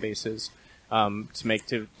Vonu home bases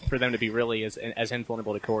for them to be really as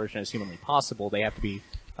invulnerable to coercion as humanly possible, they have to be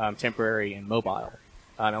temporary and mobile,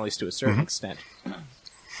 at least to a certain extent.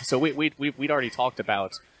 So we'd already talked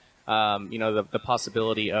about. The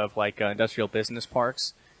possibility of industrial business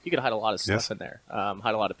parks. You could hide a lot of stuff in there.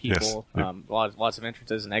 Hide a lot of people. Lots of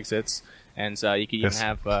entrances and exits, and you could even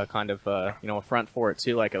have a front for it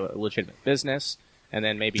too, like a legitimate business, and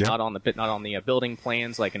then maybe not on the building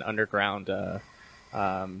plans, like an underground,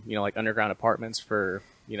 like underground apartments for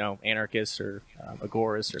anarchists or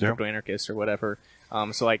agoras or crypto-anarchists or whatever.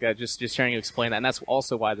 Just trying to explain that, and that's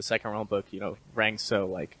also why the second realm book rang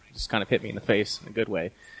so just kind of hit me in the face in a good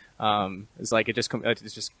way. It's like it just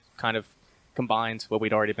kind of combined what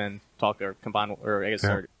we'd already been talking, or combined, or I guess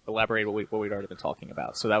elaborate what we'd already been talking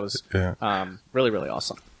about. So that was really, really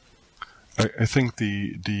awesome. I think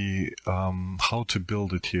the how to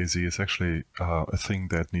build a TAZ is actually a thing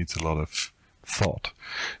that needs a lot of thought.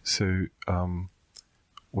 So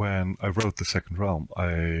when I wrote the second realm,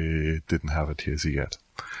 I didn't have a TAZ yet.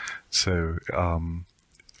 So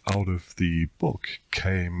out of the book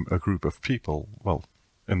came a group of people. Well,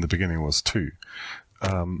 in the beginning was two,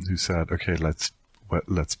 who said, okay, let's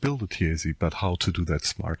build a TAZ, but how to do that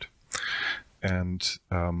smart. And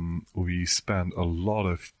we spent a lot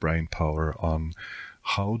of brain power on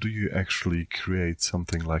how do you actually create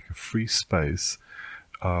something like a free space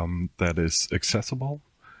that is accessible,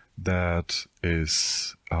 that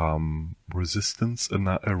is resistant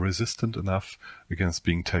enough against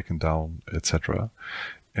being taken down, etc.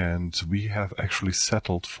 And we have actually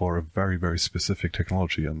settled for a very, very specific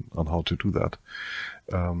technology on how to do that.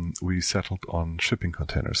 We settled on shipping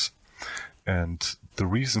containers. And the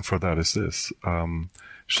reason for that is this.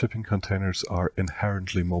 Shipping containers are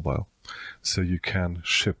inherently mobile. So you can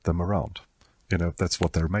ship them around. That's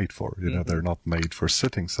what they're made for. They're not made for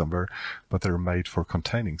sitting somewhere, but they're made for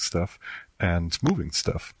containing stuff and moving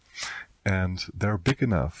stuff. And they're big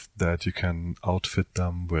enough that you can outfit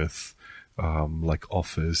them with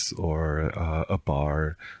office or a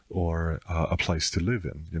bar or a place to live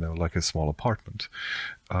in, like a small apartment.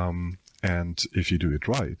 And if you do it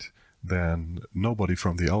right, then nobody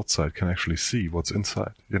from the outside can actually see what's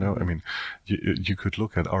inside. You could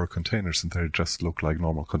look at our containers and they just look like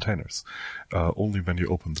normal containers. Only when you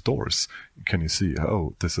open the doors can you see,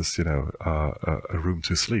 oh, this is, a room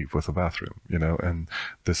to sleep with a bathroom, and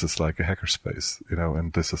this is like a hackerspace,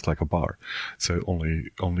 and this is like a bar. So only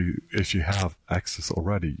if you have access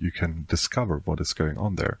already, you can discover what is going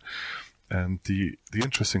on there. And the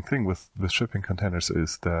interesting thing with shipping containers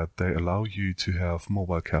is that they allow you to have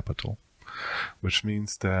mobile capital, which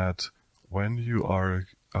means that when you are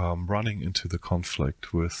running into the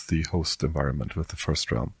conflict with the host environment, with the first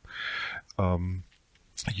realm,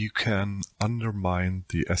 you can undermine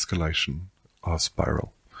the escalation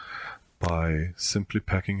spiral by simply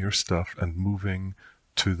packing your stuff and moving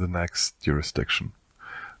to the next jurisdiction,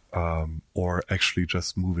 or actually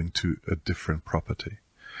just moving to a different property.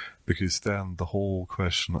 Because then the whole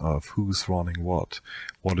question of who's running what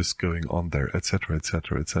is going on there, etc.,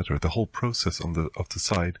 etc., etc., the whole process on the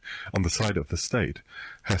side of the state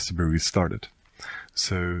has to be restarted.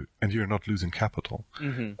 So, and you're not losing capital.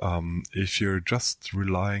 If you're just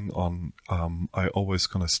relying on I always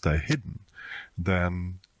gonna stay hidden,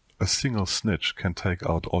 then a single snitch can take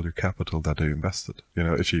out all your capital that they invested.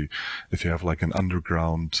 If you have like an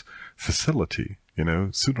underground facility,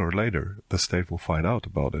 sooner or later the state will find out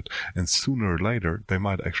about it, and sooner or later they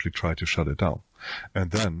might actually try to shut it down,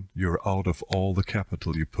 and then you're out of all the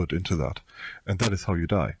capital you put into that, and that is how you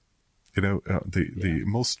die. The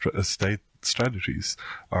most state strategies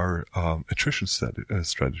are attrition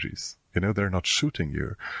strategies. They're not shooting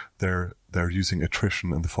you; they're using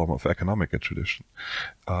attrition in the form of economic attrition.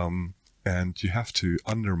 And you have to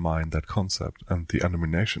undermine that concept, and the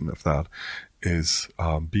undermination of that is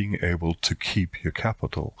being able to keep your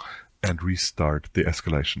capital and restart the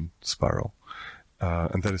escalation spiral.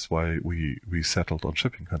 And that is why we settled on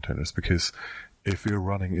shipping containers, because if we're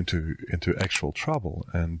running into actual trouble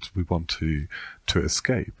and we want to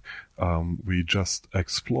escape, we just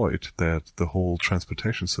exploit that the whole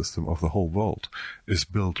transportation system of the whole world is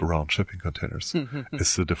built around shipping containers.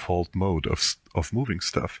 It's the default mode of moving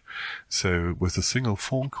stuff. So with a single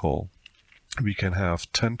phone call, we can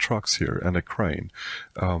have 10 trucks here and a crane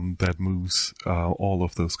that moves all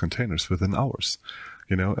of those containers within hours,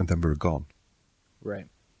 and then we're gone.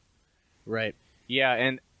 Right. Yeah,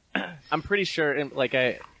 and I'm pretty sure, I'm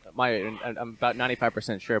about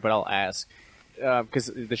 95% sure, but I'll ask. Because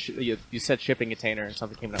you said shipping container and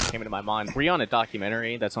something came into my mind. Were you on a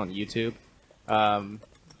documentary that's on YouTube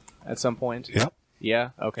at some point? Yeah.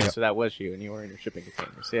 Yeah. Okay. Yeah. So that was you, and you were in your shipping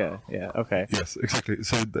containers. Yeah. Yeah. Okay. Yes, exactly.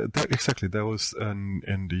 So that was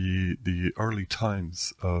in the early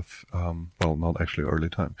times of well, not actually early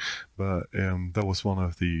time, but that was one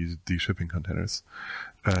of the shipping containers,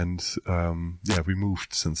 and yeah, we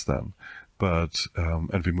moved since then, but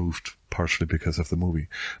and we moved partially because of the movie,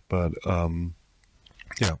 but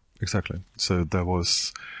yeah, exactly. So that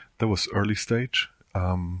was early stage.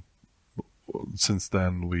 Since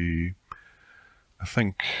then I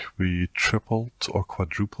think we tripled or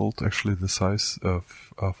quadrupled actually the size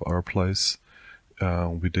of our place.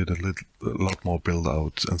 We did a lot more build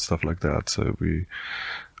out and stuff like that. So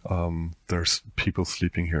there's people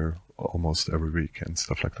sleeping here almost every week and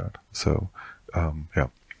stuff like that. So, yeah,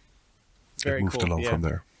 Very it moved cool. along from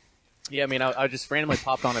there. Yeah, I mean, I just randomly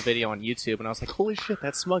popped on a video on YouTube, and I was like, holy shit,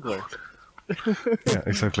 that's Smuggler. Yeah,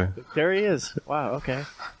 exactly. There he is. Wow. Okay.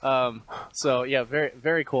 So yeah, very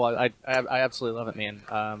very cool. I absolutely love it, man.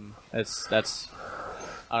 That's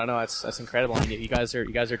I don't know. That's incredible. And you guys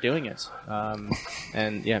are doing it.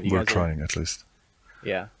 And yeah, we're trying at least.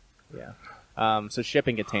 Yeah. Yeah. So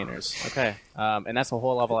shipping containers. Okay. And that's a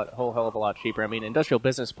whole hell of a lot cheaper. I mean, industrial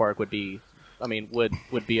business park would be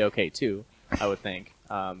okay too. I would think.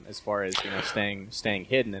 As far as staying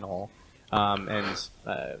hidden and all. And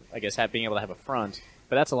I guess being able to have a front,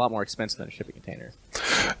 but that's a lot more expensive than a shipping container.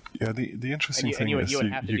 Yeah, the interesting thing is you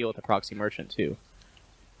would have to deal with a proxy merchant too.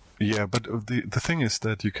 Yeah, but the thing is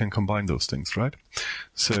that you can combine those things, right?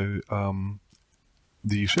 So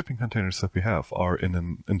the shipping containers that we have are in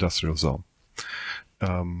an industrial zone.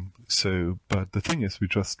 But the thing is, we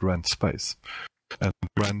just rent space, and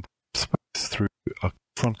rent space through a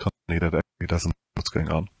front company that actually doesn't know what's going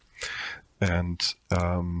on, and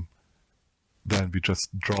then we just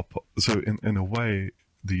drop. So in a way,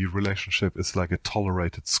 the relationship is like a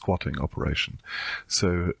tolerated squatting operation.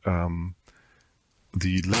 So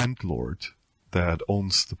the landlord that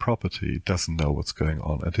owns the property doesn't know what's going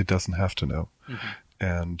on, and he doesn't have to know. Mm-hmm.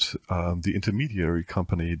 And the intermediary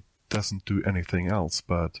company doesn't do anything else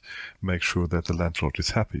but make sure that the landlord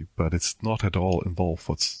is happy. But it's not at all involved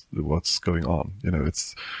what's going on.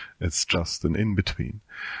 It's just an in-between.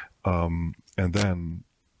 And then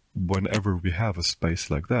whenever we have a space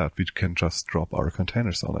like that, we can just drop our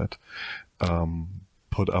containers on it,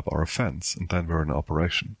 put up our fence, and then we're in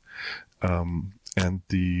operation. And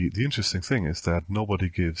the interesting thing is that nobody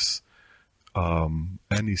gives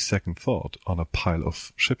any second thought on a pile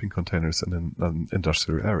of shipping containers in an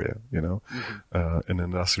industrial area, mm-hmm. In an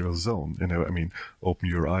industrial zone. I mean, open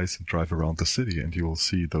your eyes and drive around the city, and you will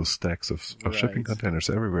see those stacks of shipping containers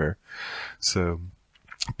everywhere. So,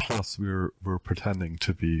 plus, we're pretending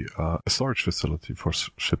to be a storage facility for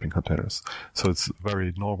shipping containers. So it's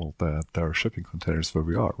very normal that there are shipping containers where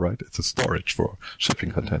we are, right? It's a storage for shipping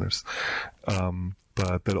mm-hmm. containers.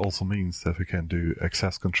 But that also means that we can do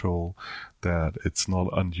access control, that it's not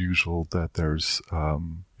unusual that there's,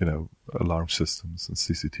 alarm systems and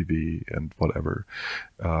CCTV and whatever.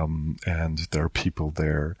 And there are people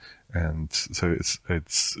there. And so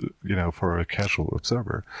it's for a casual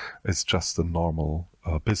observer, it's just a normal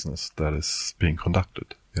business that is being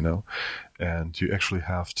conducted, and you actually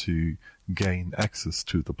have to gain access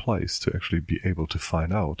to the place to actually be able to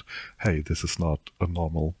find out, hey, this is not a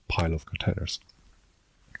normal pile of containers.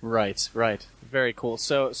 Right. Very cool.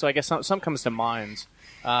 So I guess some comes to mind.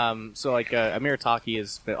 So like Amir Taki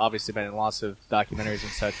has obviously been in lots of documentaries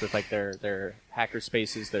and such with like their hacker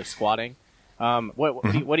spaces, their squatting. What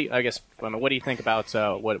do you think about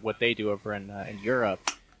what they do over in Europe?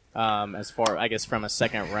 As far, I guess, from a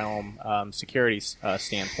second realm security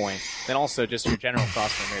standpoint, then also just your general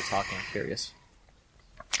thoughts when they're talking. I'm curious.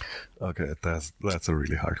 Okay, that's a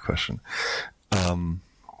really hard question,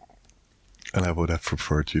 and I would have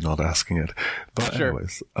preferred you not asking it. But sure.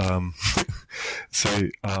 Anyways, so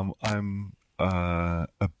I'm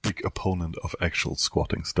a big opponent of actual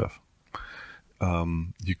squatting stuff.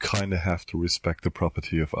 You kind of have to respect the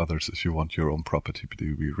property of others if you want your own property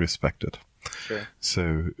to be respected. Sure.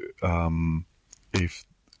 So, if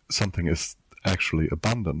something is actually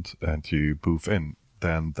abundant and you move in,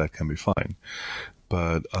 then that can be fine.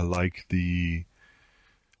 But I like the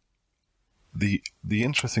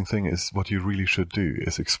interesting thing is what you really should do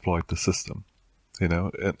is exploit the system.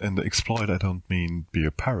 And exploit, I don't mean be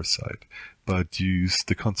a parasite, but use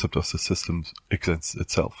the concept of the system against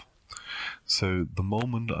itself. So the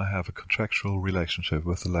moment I have a contractual relationship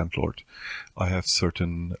with the landlord, I have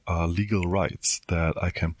certain legal rights that I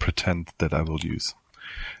can pretend that I will use.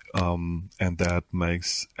 And that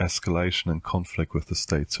makes escalation and conflict with the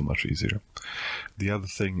state so much easier. The other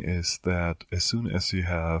thing is that as soon as you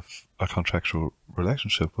have a contractual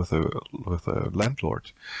relationship with a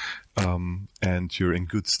landlord, and you're in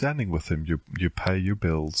good standing with him, you pay your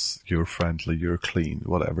bills, you're friendly, you're clean,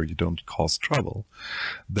 whatever, you don't cause trouble,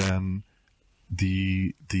 then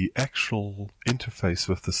the actual interface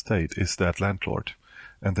with the state is that landlord,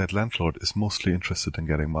 and that landlord is mostly interested in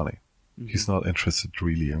getting money. He's not interested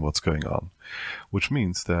really in what's going on, which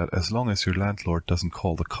means that as long as your landlord doesn't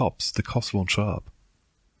call the cops won't show up,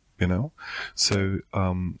 you know? So,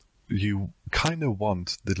 you kind of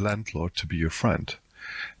want the landlord to be your friend.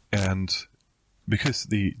 And because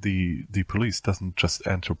the police doesn't just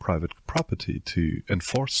enter private property to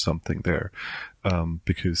enforce something there,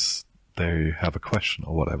 because they have a question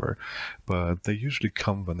or whatever, but they usually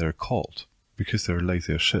come when they're called because they're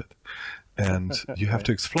lazy as shit. And you have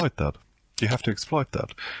to exploit that. You have to exploit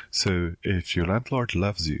that. So if your landlord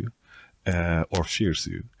loves you or fears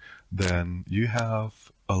you, then you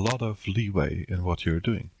have a lot of leeway in what you're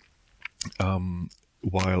doing.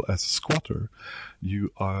 While as a squatter,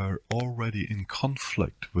 you are already in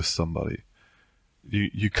conflict with somebody.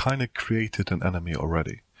 You kind of created an enemy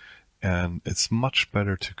already. And it's much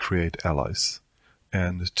better to create allies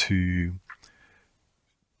and to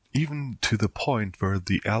even to the point where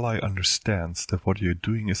the ally understands that what you're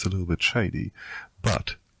doing is a little bit shady,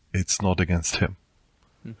 but it's not against him.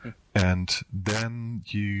 Mm-hmm. And then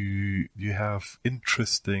you have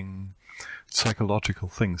interesting psychological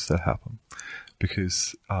things that happen.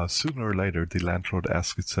 Because sooner or later the landlord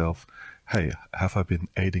asks itself, hey, have I been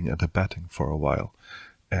aiding and abetting for a while?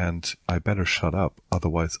 And I better shut up,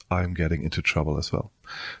 otherwise I'm getting into trouble as well.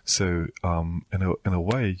 So in a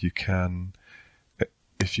way you can,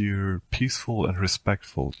 if you're peaceful and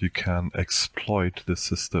respectful, you can exploit the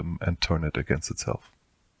system and turn it against itself.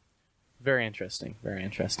 Very interesting. Very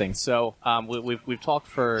interesting. So we've talked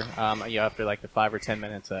for after like the 5 or 10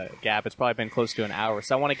 minutes gap. It's probably been close to an hour.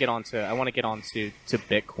 So I want to get on to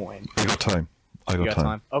Bitcoin. I got time. You got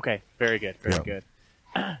time. Okay. Very good. Very good.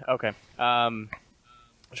 Okay. I'm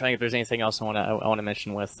trying if there's anything else I want to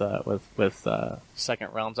mention with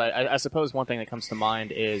second realms. I suppose one thing that comes to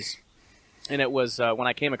mind is, and it was when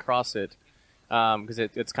I came across it, because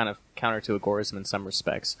it's kind of counter to agorism in some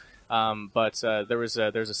respects. But there's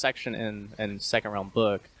a section in Second Realm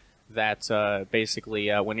book that basically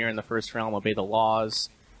when you're in the first realm, obey the laws.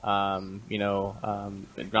 Obviously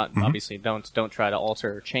don't try to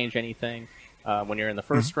alter or change anything. When you're in the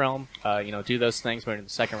first realm, do those things. When you're in the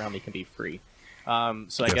second realm, you can be free.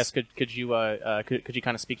 So I guess could you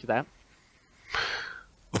kind of speak to that?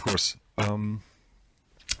 Of course.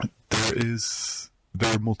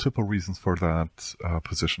 There are multiple reasons for that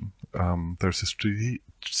position. There's a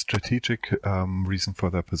strategic reason for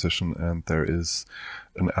that position, and there is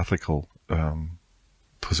an ethical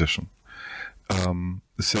position.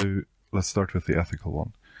 So let's start with the ethical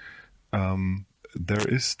one.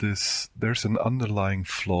 There's an underlying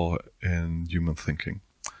flaw in human thinking.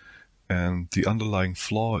 And the underlying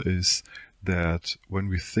flaw is that when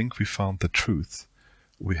we think we found the truth,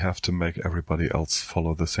 we have to make everybody else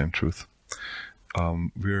follow the same truth.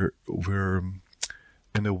 We're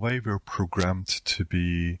in a way we're programmed to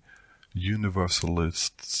be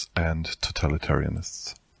universalists and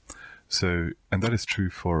totalitarianists. So, and that is true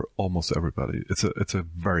for almost everybody. It's a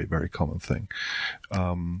very, very common thing.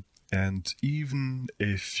 And even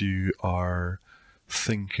if you are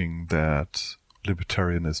thinking that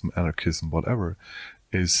libertarianism, anarchism, whatever,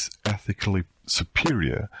 is ethically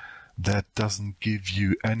superior, that doesn't give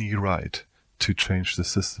you any right to change the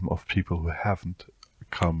system of people who haven't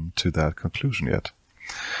come to that conclusion yet.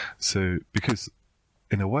 So, because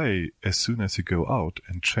in a way, as soon as you go out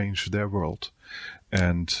and change their world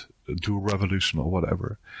and do a revolution or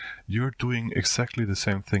whatever, you're doing exactly the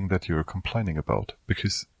same thing that you're complaining about,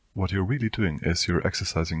 because what you're really doing is you're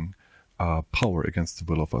exercising power against the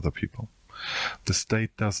will of other people. The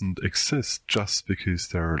state doesn't exist just because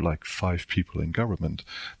there are like 5 people in government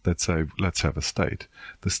that say, let's have a state.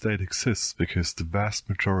 The state exists because the vast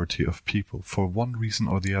majority of people, for one reason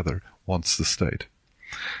or the other, wants the state.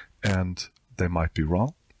 And they might be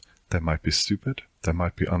wrong, they might be stupid, they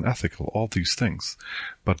might be unethical, all these things.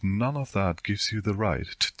 But none of that gives you the right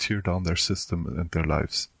to tear down their system and their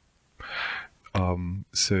lives.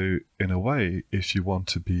 So in a way, if you want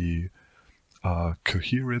to be a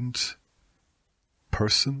coherent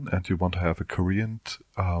person and you want to have a coherent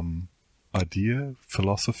idea,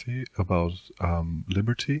 philosophy about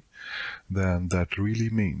liberty, then that really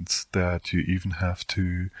means that you even have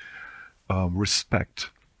to respect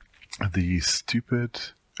the stupid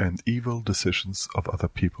and evil decisions of other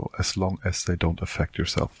people as long as they don't affect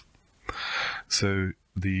yourself. So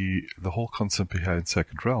the whole concept behind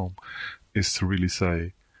Second Realm is to really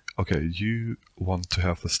say, okay, you want to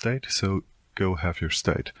have the state, so go have your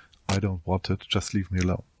state. I don't want it, just leave me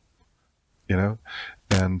alone. You know?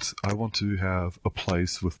 And I want to have a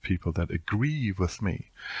place with people that agree with me,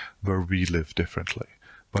 where we live differently.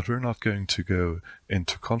 But we're not going to go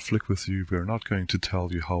into conflict with you. We're not going to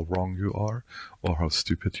tell you how wrong you are, or how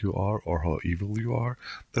stupid you are, or how evil you are.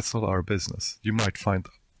 That's not our business. You might find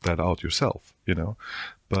that out yourself, you know.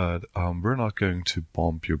 But we're not going to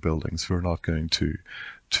bomb your buildings. We're not going to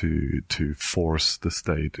force the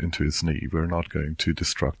state into its knee. We're not going to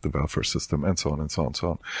destruct the welfare system, and so on and so on and so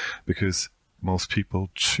on. Because most people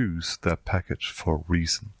choose that package for a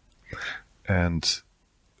reason. And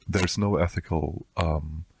there's no ethical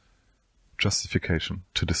justification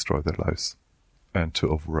to destroy their lives and to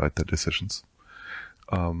override their decisions.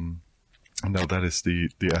 Now that is the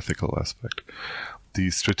ethical aspect. The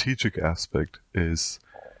strategic aspect is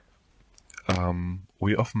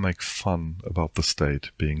we often make fun about the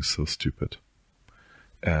state being so stupid.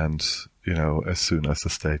 And, you know, as soon as the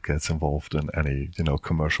state gets involved in any, you know,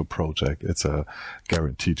 commercial project, it's a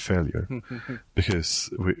guaranteed failure.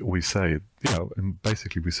 Because we say, you know, and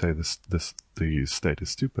basically we say the state is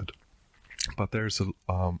stupid. But there's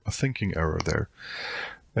a thinking error there.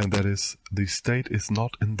 And that is, the state is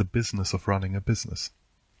not in the business of running a business.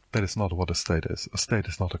 That is not what a state is. A state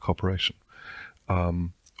is not a corporation.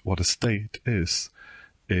 What a state is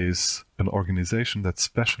an organization that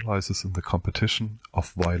specializes in the competition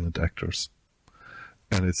of violent actors.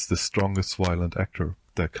 And it's the strongest violent actor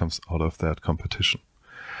that comes out of that competition.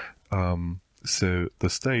 So the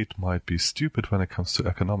state might be stupid when it comes to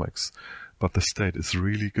economics, but the state is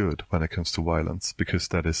really good when it comes to violence, because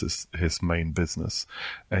that is his main business.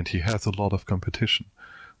 And he has a lot of competition.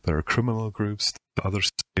 There are criminal groups, other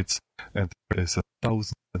states, and there is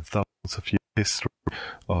thousands and thousands of years history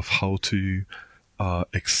of how to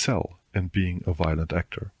excel in being a violent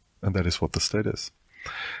actor. And that is what the state is.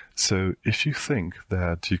 So if you think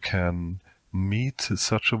that you can meet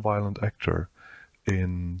such a violent actor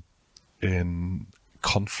in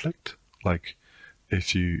conflict, like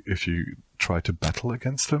if you try to battle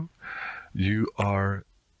against him, you are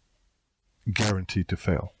guaranteed to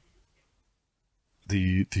fail.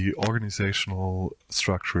 The organizational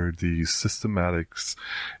structure, the systematics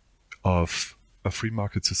of a free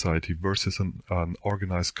market society versus an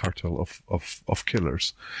organized cartel of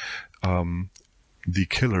killers. The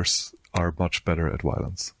killers are much better at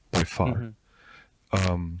violence, by far.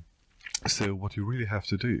 So what you really have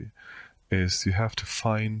to do is you have to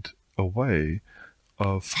find a way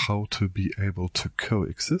of how to be able to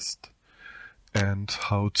coexist and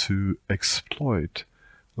how to exploit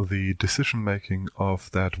the decision-making of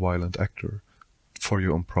that violent actor for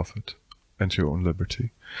your own profit and your own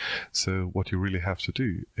liberty. So what you really have to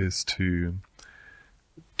do is to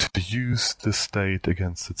use the state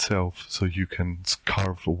against itself so you can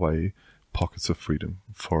carve away pockets of freedom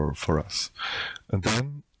for us. And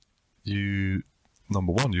then you,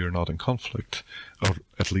 number one, you're not in conflict, or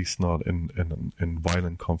at least not in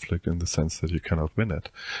violent conflict in the sense that you cannot win it.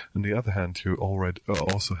 On the other hand, you already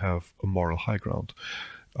also have a moral high ground.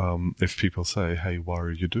 If people say, hey, why are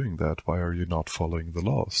you doing that? Why are you not following the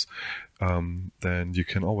laws? Then you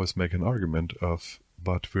can always make an argument of,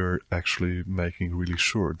 but we're actually making really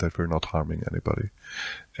sure that we're not harming anybody.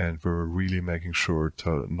 And we're really making sure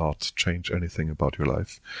to not change anything about your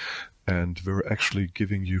life. And we're actually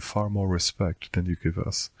giving you far more respect than you give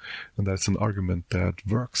us. And that's an argument that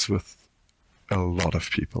works with a lot of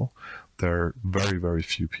people. There are very, very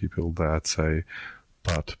few people that say,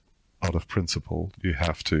 but out of principle, you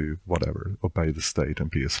have to, whatever, obey the state and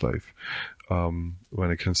be a slave. When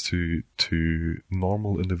it comes to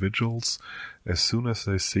normal individuals, as soon as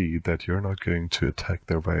they see that you're not going to attack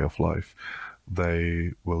their way of life,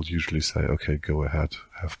 they will usually say, okay, go ahead,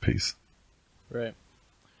 have peace. Right.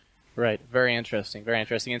 Right. Very interesting. Very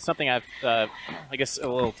interesting. And something I've, I guess a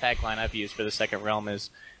little tagline I've used for the Second Realm is,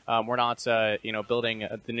 we're not, building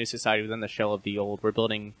the new society within the shell of the old. We're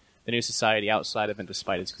building the new society outside of and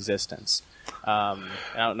despite its existence. I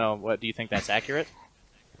don't know. What do you think that's accurate?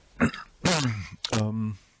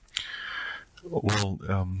 I'm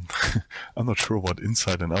not sure what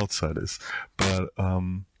inside and outside is, but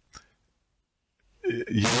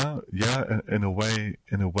yeah. In a way,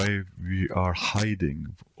 we are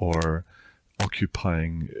hiding or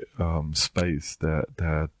occupying space that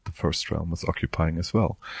the first realm was occupying as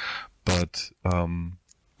well. But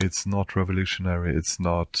it's not revolutionary. It's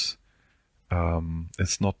not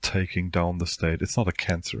taking down the state. It's not a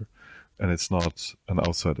cancer, and it's not an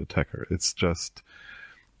outside attacker. It's just,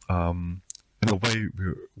 in a way,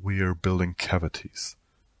 we are building cavities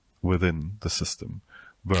within the system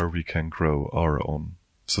where we can grow our own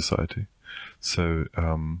society. So,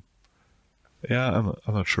 yeah,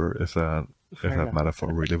 I'm not sure if that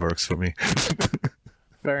metaphor really works for me.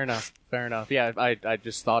 Fair enough. Yeah, I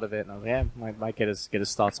just thought of it, and I was like, yeah, might get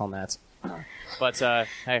his thoughts on that. But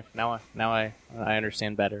hey, now I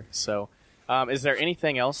understand better. So, is there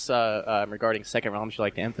anything else regarding Second Realms you'd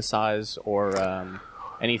like to emphasize, or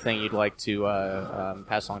anything you'd like to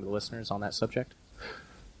pass on to the listeners on that subject?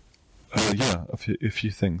 Yeah, a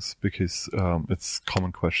few things, because it's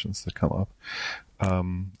common questions that come up.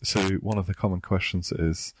 So one of the common questions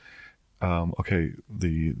is, okay,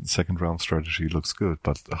 the second realm strategy looks good,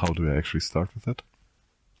 but how do I actually start with it?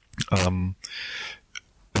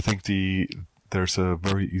 I think there's a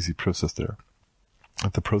very easy process there.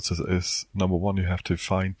 And the process is, number one, you have to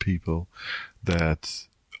find people that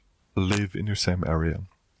live in your same area,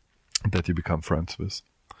 that you become friends with.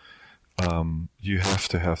 You have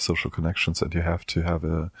to have social connections, and you have to have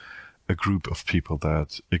a group of people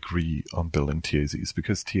that agree on building TAZs,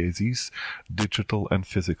 because TAZs, digital and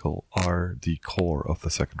physical, are the core of the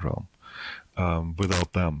second realm.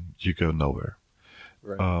 Without them, you go nowhere.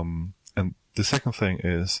 Right. And the second thing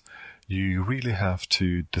is, you really have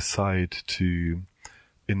to decide to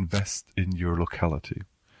invest in your locality.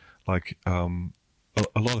 Like,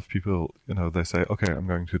 a lot of people, they say, okay, I'm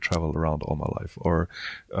going to travel around all my life, or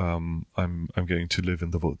I'm going to live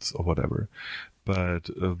in the woods, or whatever. But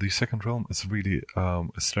the second realm is really a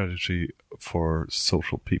strategy for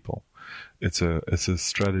social people. It's a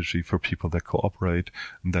strategy for people that cooperate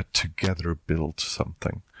and that together build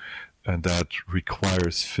something, and that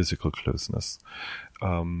requires physical closeness.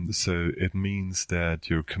 So it means that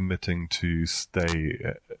you're committing to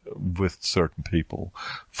stay with certain people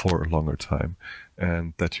for a longer time,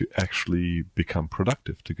 and that you actually become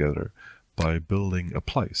productive together by building a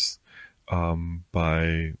place,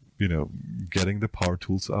 by getting the power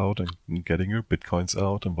tools out and getting your bitcoins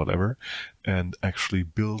out and whatever, and actually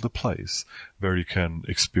build a place where you can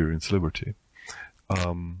experience liberty.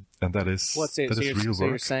 And that is real work. So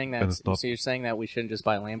you're saying that we shouldn't just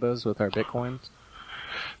buy Lambos with our bitcoins?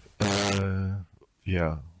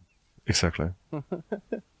 Yeah, exactly.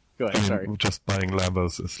 Go ahead, sorry. Just buying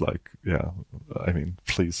Lambos is like,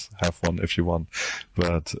 please have one if you want,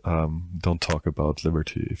 but don't talk about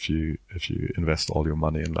liberty if you invest all your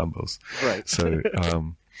money in Lambos. Right. So,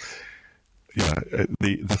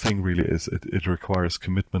 the thing really is, it requires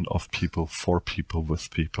commitment of people for people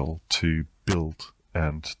with people to build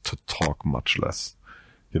and to talk much less.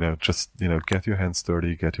 Just get your hands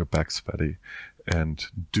dirty, get your back sweaty, and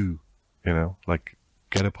do.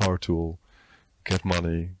 Get a power tool, get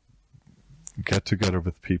money, get together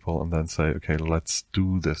with people, and then say, okay, let's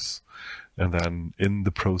do this. And then in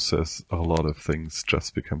the process, a lot of things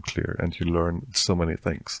just become clear, and you learn so many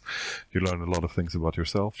things. You learn a lot of things about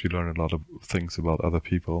yourself. You learn a lot of things about other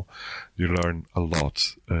people. You learn a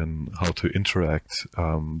lot in how to interact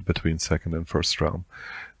between second and first realm.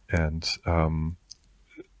 And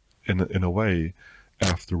in a way,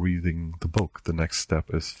 after reading the book, the next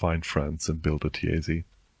step is find friends and build a TAZ.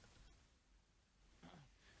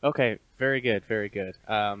 Okay, very good.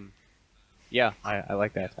 Yeah, I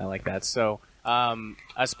like that. So,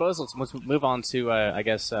 I suppose let's move on to,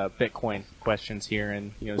 Bitcoin questions here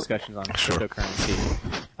and discussions on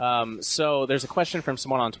cryptocurrency. So there's a question from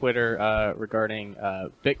someone on Twitter regarding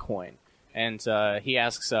Bitcoin, and he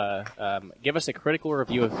asks, give us a critical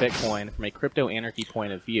review of Bitcoin from a crypto-anarchy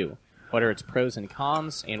point of view. What are its pros and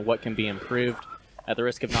cons, and what can be improved? At the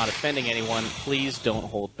risk of not offending anyone, please don't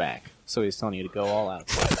hold back. So he's telling you to go all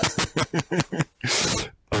out.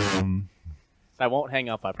 I won't hang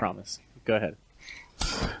up, I promise. Go ahead.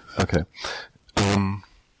 Okay.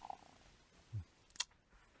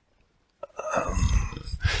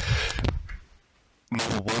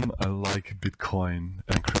 Number one, I like Bitcoin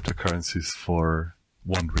and cryptocurrencies for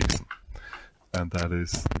one reason. And that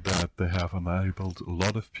is that they have enabled a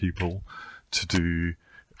lot of people to do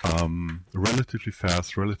relatively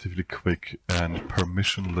fast, relatively quick, and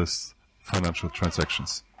permissionless financial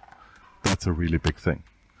transactions. That's a really big thing.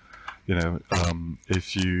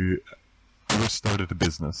 If you ever started a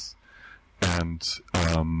business and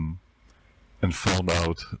and found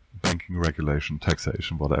out banking regulation,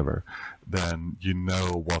 taxation, whatever, then you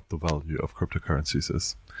know what the value of cryptocurrencies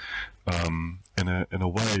is. In a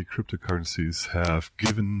way, cryptocurrencies have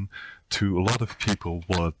given to a lot of people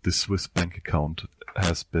what the Swiss bank account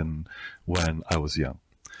has been when I was young.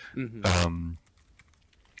 Mm-hmm.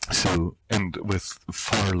 And with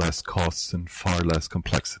far less costs and far less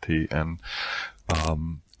complexity, and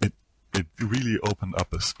it really opened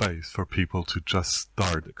up a space for people to just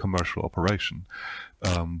start a commercial operation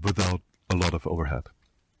without a lot of overhead.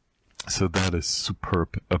 So that is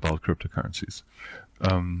superb about cryptocurrencies.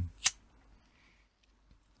 In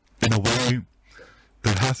a way,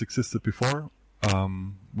 that has existed before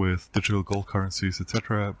with digital gold currencies,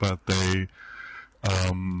 etc., but they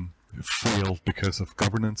failed because of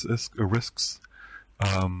governance risks,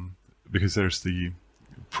 because there's the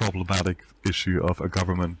problematic issue of a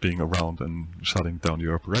government being around and shutting down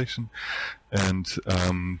your operation, and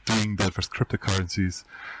doing that with cryptocurrencies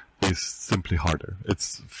is simply harder.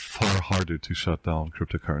 It's far harder to shut down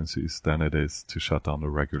cryptocurrencies than it is to shut down a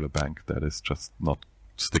regular bank that is just not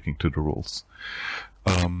sticking to the rules.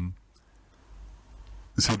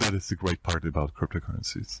 So that is the great part about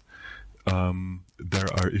cryptocurrencies. There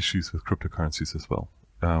are issues with cryptocurrencies as well.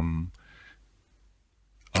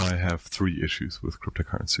 I have 3 issues with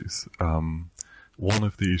cryptocurrencies. One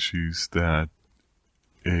of the issues that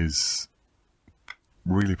is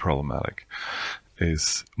really problematic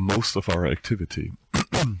is most of our activity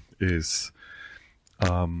is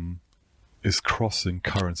crossing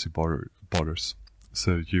currency borders.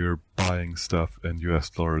 So you're buying stuff in US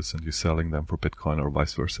dollars and you're selling them for Bitcoin or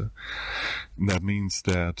vice versa. And that means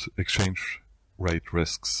that exchange rate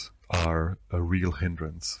risks are a real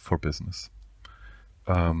hindrance for business.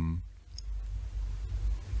 That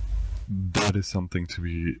is something to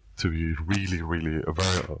be really, really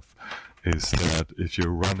aware of, is that if you're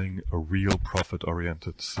running a real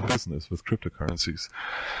profit-oriented business with cryptocurrencies,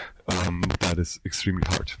 that is extremely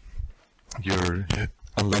hard.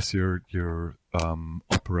 Unless you're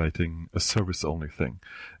operating a service-only thing,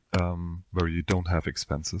 where you don't have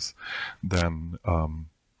expenses, then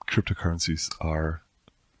cryptocurrencies are,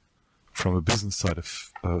 from a business side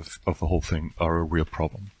of the whole thing, are a real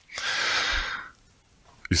problem.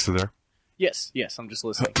 You still there? Yes, I'm just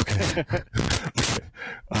listening. Okay. Okay.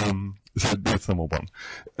 So that's number one.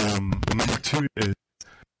 Number 2 is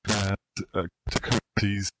that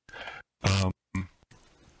cryptocurrencies are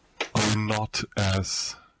not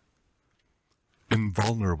as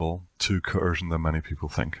invulnerable to coercion than many people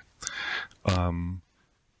think.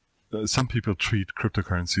 Some people treat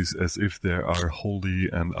cryptocurrencies as if they are wholly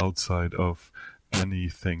and outside of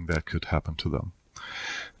anything that could happen to them.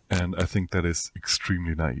 And I think that is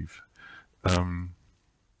extremely naive.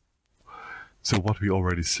 So what we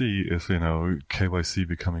already see is, KYC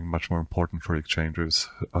becoming much more important for exchanges.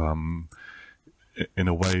 In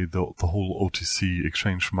a way, the whole OTC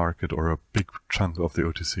exchange market, or a big chunk of the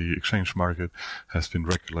OTC exchange market, has been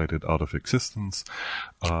regulated out of existence.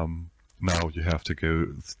 Now you have to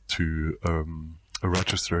go to a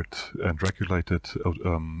registered and regulated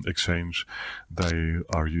exchange. They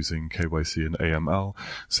are using KYC and AML.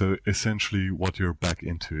 So essentially what you're back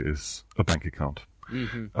into is a bank account.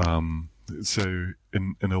 Mm-hmm. So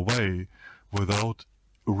in a way, without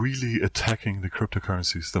really attacking the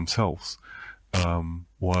cryptocurrencies themselves,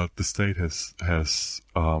 what the state has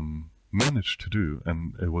managed to do,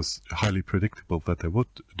 and it was highly predictable that they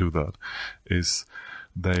would do that, is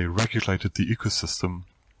they regulated the ecosystem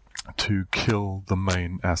to kill the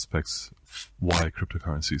main aspects why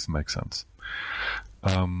cryptocurrencies make sense.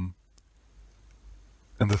 And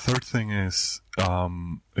the third thing is,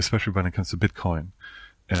 especially when it comes to Bitcoin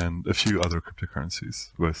and a few other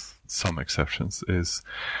cryptocurrencies, with some exceptions, is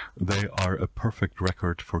they are a perfect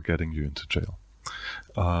record for getting you into jail.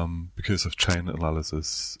 Because of chain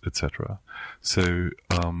analysis, etc. So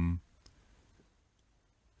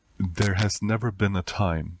there has never been a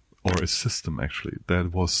time, or a system actually,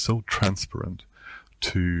 that was so transparent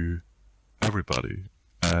to everybody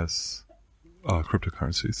as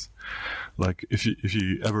cryptocurrencies. Like if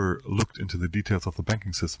you ever looked into the details of the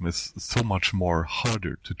banking system, it's so much more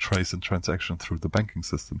harder to trace a transaction through the banking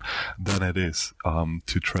system than it is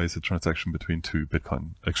to trace a transaction between 2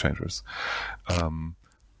 Bitcoin exchangers,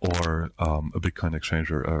 or a Bitcoin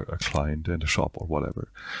exchanger, a client and a shop or whatever.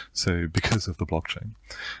 So because of the blockchain,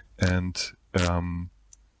 and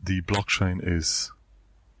the blockchain is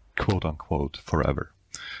quote unquote forever.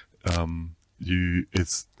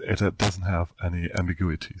 It doesn't have any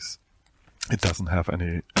ambiguities. It doesn't have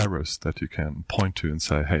any errors that you can point to and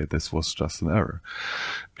say, hey, this was just an error.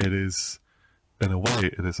 It is, in a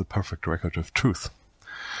way, it is a perfect record of truth.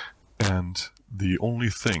 And the only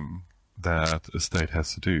thing that a state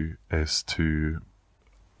has to do is to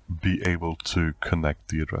be able to connect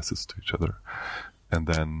the addresses to each other. And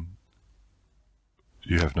then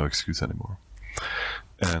you have no excuse anymore.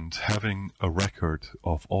 And having a record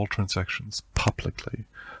of all transactions publicly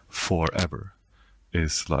forever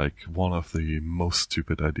is like one of the most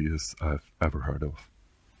stupid ideas I've ever heard of.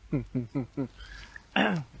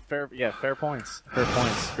 Fair points. Fair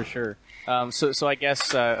points for sure. So I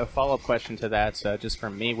guess a follow-up question to that, just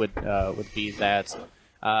from me, would be that.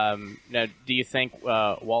 Now, do you think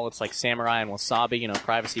wallets like Samurai and Wasabi,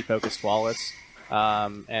 privacy-focused wallets,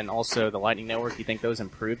 and also the Lightning Network, do you think those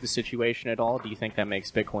improve the situation at all? Do you think that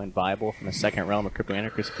makes Bitcoin viable from a second realm of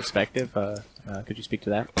crypto-anarchist perspective? Could you speak to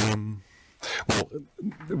that? Well,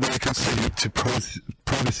 when it comes to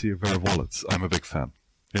privacy-aware wallets, I'm a big fan.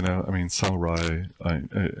 Samurai,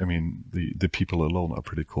 I mean, the people alone are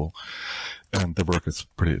pretty cool, and the work is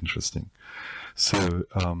pretty interesting. So,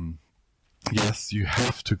 yes, you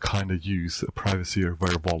have to kind of use a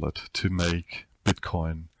privacy-aware wallet to make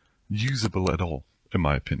Bitcoin usable at all, in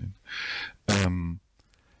my opinion. When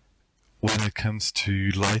it comes to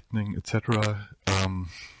Lightning, etc.,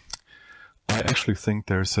 I actually think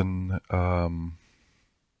there's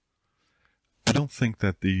I don't think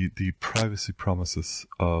that the privacy promises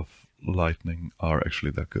of Lightning are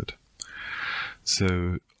actually that good.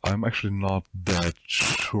 So I'm actually not that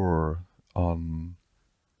sure on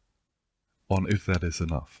if that is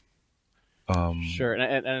enough. Sure,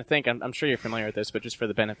 and I think I'm sure you're familiar with this, but just for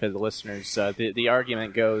the benefit of the listeners, the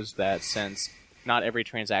argument goes that since not every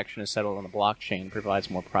transaction is settled on the blockchain, provides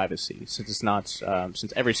more privacy. Since it's not,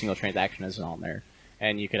 since every single transaction isn't on there,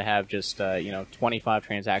 and you could have just 25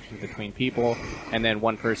 transactions between people, and then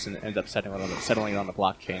one person ends up settling it on the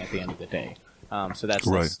blockchain at the end of the day. So that's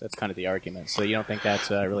kind of the argument. So you don't think that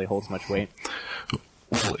really holds much weight?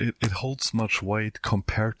 Well, it holds much weight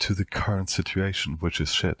compared to the current situation, which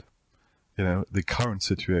is shit. The current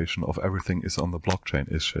situation of everything is on the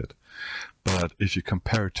blockchain is shit. But if you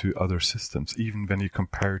compare it to other systems, even when you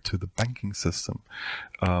compare it to the banking system,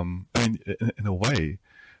 in a way,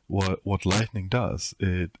 what Lightning does,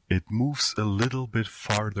 it moves a little bit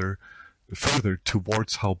further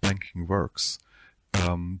towards how banking works,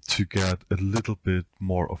 to get a little bit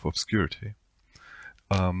more of obscurity.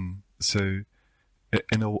 So,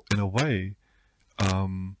 in a way,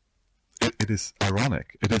 it is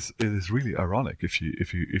ironic. It is really ironic if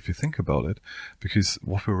you think about it, because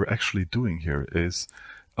what we were actually doing here is,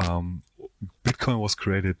 Bitcoin was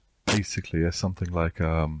created basically as something like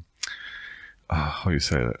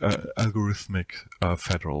algorithmic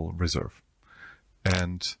Federal Reserve,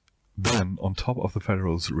 and then on top of the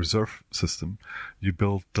Federal Reserve system, you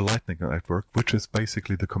build the Lightning Network, which is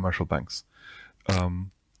basically the commercial banks.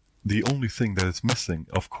 The only thing that is missing,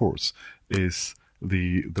 of course, is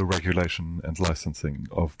the regulation and licensing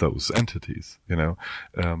of those entities.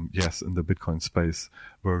 Yes, in the Bitcoin space,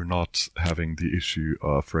 we're not having the issue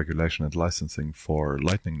of regulation and licensing for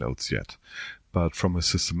Lightning nodes yet. But from a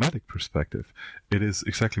systematic perspective, it is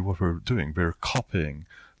exactly what we're doing. We're copying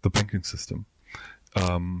the banking system,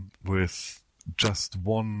 with just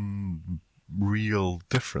one real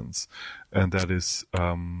difference, and that is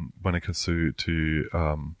when it comes to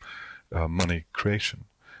money creation.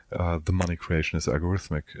 The money creation is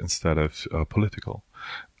algorithmic instead of political.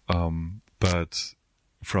 But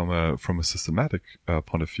from a systematic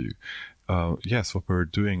point of view, yes, what we're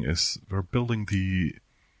doing is we're building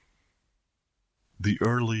the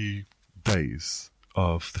early days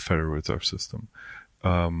of the Federal Reserve System,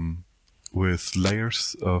 with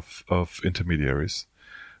layers of intermediaries.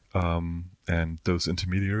 And those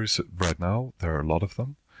intermediaries, right now, there are a lot of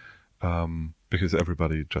them, because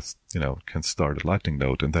everybody just, can start a Lightning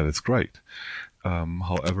node, and that is great.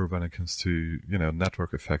 However, when it comes to,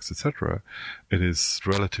 network effects, etc., it is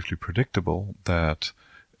relatively predictable that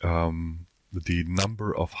the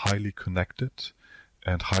number of highly connected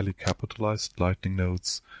and highly capitalized Lightning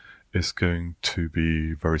nodes is going to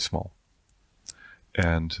be very small.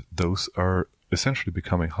 And those are essentially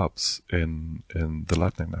becoming hubs in the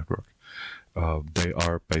Lightning Network. They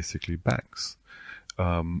are basically banks.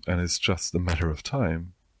 And it's just a matter of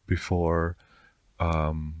time before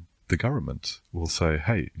the government will say,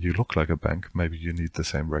 hey, you look like a bank, maybe you need the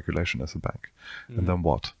same regulation as a bank. Mm-hmm. And then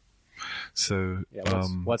what? So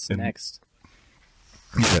what's next?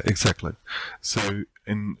 Yeah, exactly. So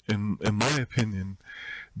in my opinion,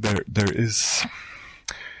 there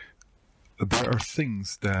are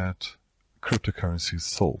things that cryptocurrencies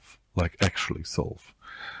solve, like actually solve.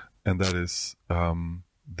 And that is,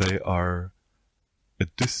 they are a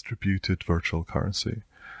distributed virtual currency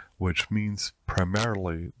which means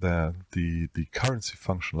primarily that the currency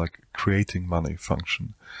function, like creating money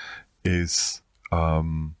function, is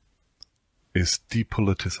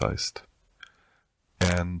depoliticized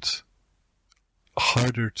and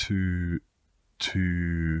harder to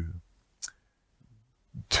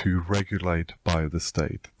regulate by the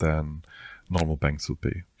state than normal banks would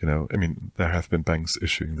be. You know, I mean, there have been banks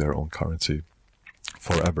issuing their own currency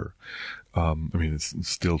forever. I mean, it's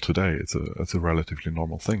still today, it's a relatively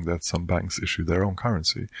normal thing that some banks issue their own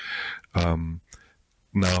currency.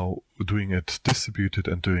 Now, doing it distributed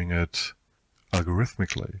and doing it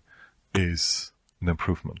algorithmically is an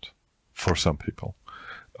improvement for some people.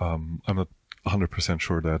 I'm not 100%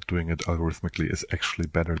 sure that doing it algorithmically is actually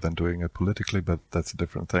better than doing it politically, but that's a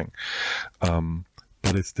different thing.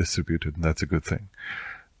 But it's distributed, and that's a good thing.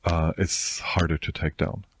 It's harder to take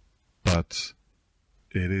down, but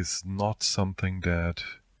it is not something that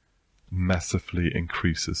massively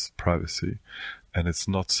increases privacy, and it's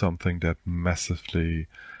not something that massively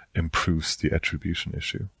improves the attribution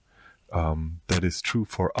issue. That is true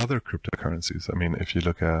for other cryptocurrencies. I mean, if you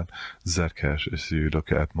look at Zcash, if you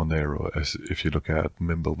look at Monero, if you look at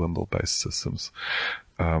Mimblewimble-based systems,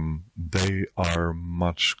 they are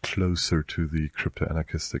much closer to the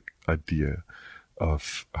crypto-anarchistic idea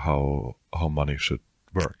of how money should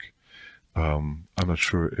work. I'm not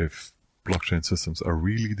sure if blockchain systems are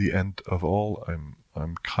really the end of all.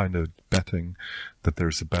 I'm kind of betting that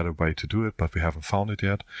there's a better way to do it, but we haven't found it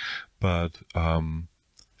yet. But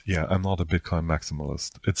yeah, I'm not a Bitcoin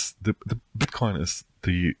maximalist. It's the Bitcoin is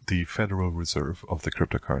the Federal Reserve of the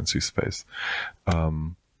cryptocurrency space,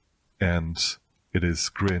 and it is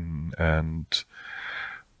Grin and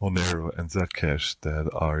Monero and Zcash that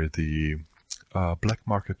are the black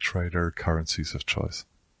market trader currencies of choice.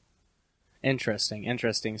 Interesting.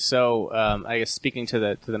 So, I guess speaking to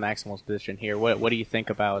the maximalist position here, what do you think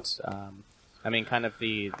about? I mean, kind of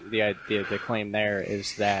the claim there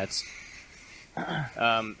is that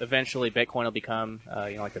eventually Bitcoin will become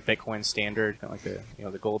like the Bitcoin standard, kind of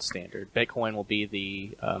like the gold standard. Bitcoin will be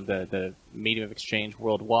the medium of exchange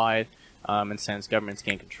worldwide, and since governments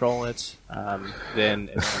can't control it, then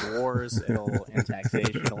it'll end wars, it'll end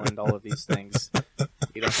taxation, it'll end all of these things.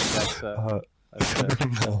 You don't think that's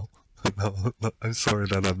No, I'm sorry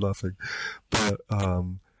that I'm laughing, but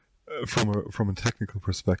from a technical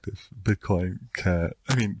perspective, Bitcoin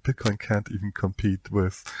can't even compete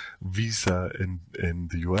with Visa in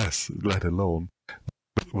the US, let alone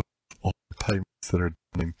with all the payments that are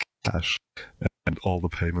done in cash and all the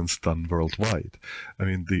payments done worldwide. I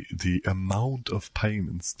mean, the amount of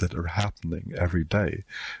payments that are happening every day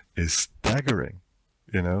is staggering,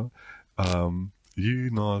 you know. You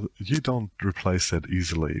don't replace it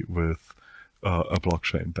easily with a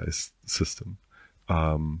blockchain-based system.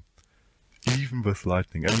 Even with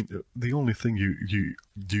Lightning, I mean, the only thing you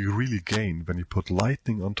really gain when you put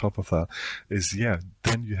Lightning on top of that is,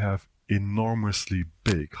 then you have enormously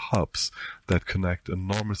big hubs that connect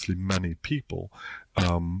enormously many people,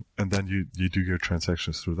 and then you do your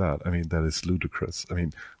transactions through that. I mean, that is ludicrous. I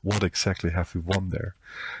mean, what exactly have we won there?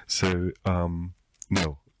 So,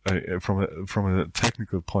 no. From a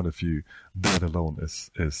technical point of view, that alone is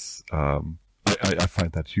I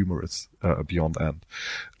find that humorous beyond end.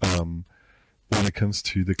 When it comes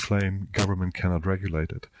to the claim government cannot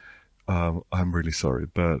regulate it, I'm really sorry,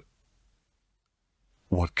 but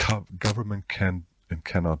what government can and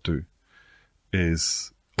cannot do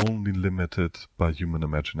is only limited by human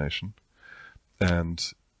imagination.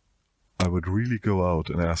 And I would really go out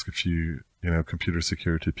and ask a few, computer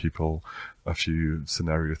security people, a few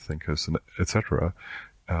scenario thinkers, and etc.,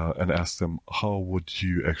 and ask them, how would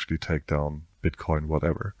you actually take down Bitcoin,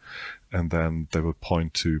 whatever? And then they would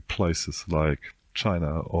point to places like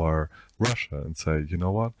China or Russia and say, you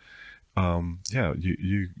know what?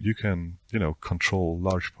 You can, control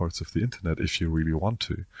large parts of the internet if you really want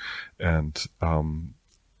to. And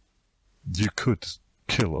you could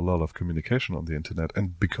kill a lot of communication on the internet.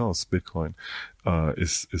 And because Bitcoin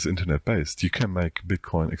is internet based, you can make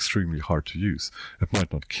Bitcoin extremely hard to use. It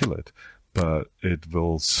might not kill it, but it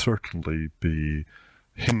will certainly be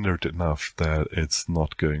hindered enough that it's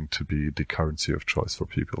not going to be the currency of choice for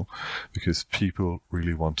people, because people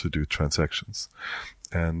really want to do transactions.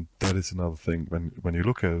 And that is another thing. When you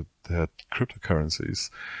look at cryptocurrencies,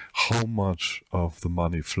 how much of the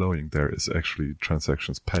money flowing there is actually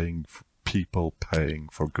transactions, people paying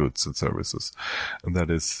for goods and services. And that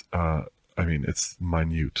is, it's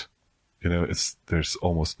minute. There's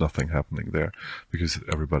almost nothing happening there because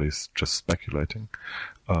everybody's just speculating.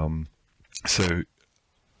 So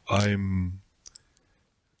I'm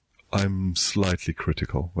slightly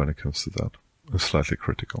critical when it comes to that. slightly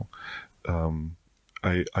critical.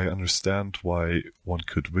 I understand why one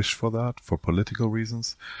could wish for that for political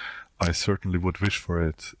reasons. I certainly would wish for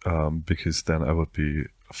it because then I would be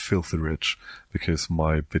filthy rich, because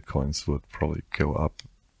my bitcoins would probably go up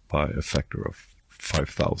by a factor of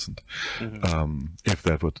 5,000 if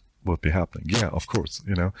that would be happening. Yeah, of course,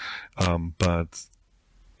 but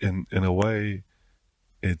in a way,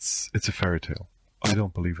 it's a fairy tale. I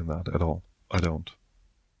don't believe in that at all. I don't.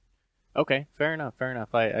 Okay, fair enough.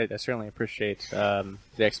 I certainly appreciate the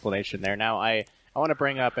explanation there. Now, I want to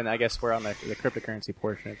bring up, and I guess we're on the cryptocurrency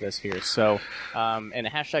portion of this here. So, in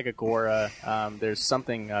hashtag Agora, there's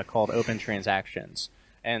something called open transactions.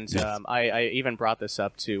 And Yes. I even brought this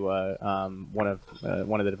up to one of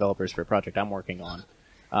the developers for a project I'm working on.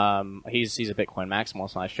 He's a Bitcoin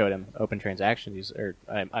maximalist, and I showed him open transactions.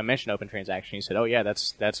 I mentioned open transaction. He said, "Oh yeah,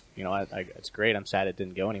 that's it's great. I'm sad it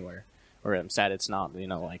didn't go anywhere, or I'm sad it's not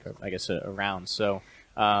around." So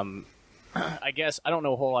I guess I don't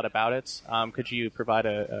know a whole lot about it. Could you provide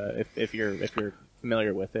if you're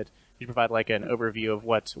familiar with it? You provide like an overview of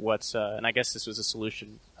what's and I guess this was a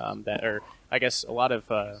solution I guess a lot of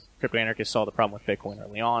crypto-anarchists saw the problem with Bitcoin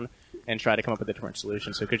early on and tried to come up with a different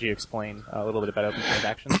solution. So could you explain a little bit about open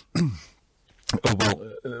transactions?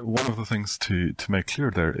 One of the things to make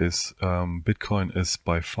clear there is Bitcoin is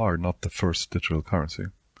by far not the first digital currency.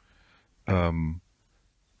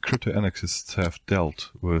 Crypto-anarchists have dealt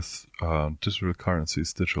with digital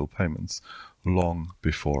currencies, digital payments, long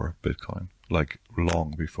before Bitcoin. Like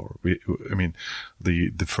long before.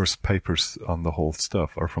 The first papers on the whole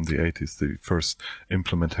stuff are from the 80s. The first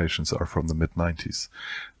implementations are from the mid-90s.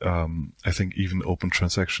 I think even open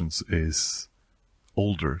transactions is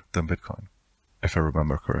older than Bitcoin, if I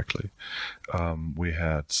remember correctly. We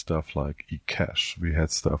had stuff like eCash. We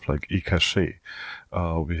had stuff like eCache.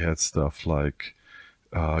 We had stuff like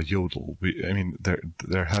Yodel.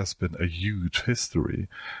 There has been a huge history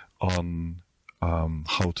on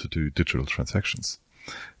how to do digital transactions.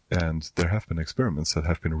 And there have been experiments that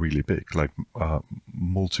have been really big, like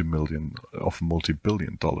multi-billion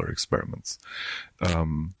dollar experiments.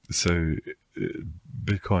 So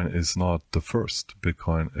Bitcoin is not the first.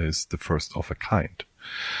 Bitcoin is the first of a kind.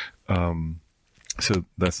 So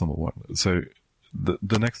that's number one. So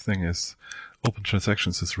the next thing is open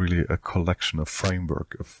transactions is really a collection of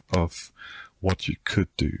framework of what you could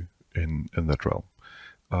do in that realm.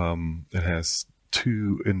 It has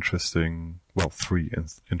three interesting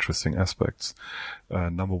aspects.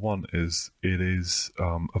 Number one is it is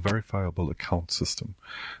a verifiable account system.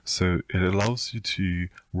 So it allows you to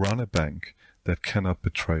run a bank that cannot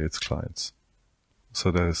betray its clients.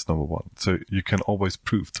 So that is number one. So you can always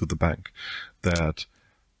prove to the bank that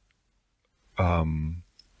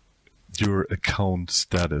your account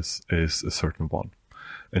status is a certain one.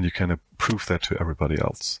 And you can prove that to everybody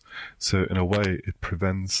else. So in a way, it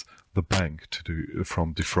prevents the bank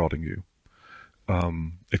from defrauding you.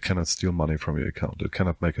 It cannot steal money from your account. It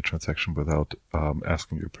cannot make a transaction without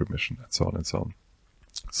asking your permission, and so on and so on.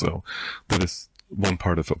 So that is one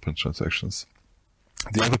part of open transactions.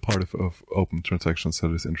 The other part of open transactions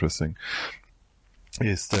that is interesting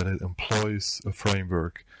is that it employs a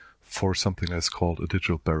framework for something that's called a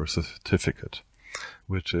digital bearer certificate,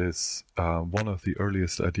 which is one of the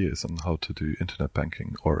earliest ideas on how to do internet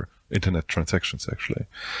banking or internet transactions, actually.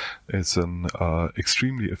 It's an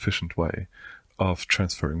extremely efficient way of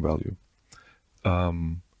transferring value.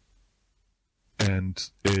 And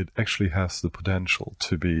it actually has the potential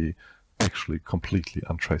to be actually completely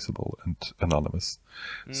untraceable and anonymous.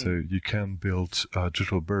 So you can build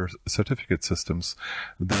digital birth certificate systems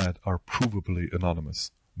that are provably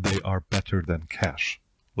anonymous. They are better than cash.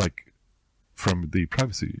 Like, from the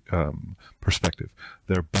privacy perspective,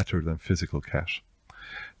 they're better than physical cash.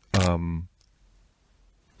 And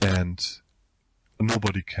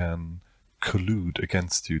nobody can collude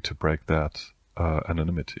against you to break that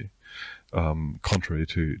anonymity. Contrary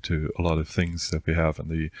to a lot of things that we have in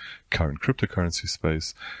the current cryptocurrency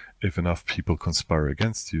space, if enough people conspire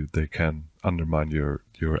against you, they can undermine your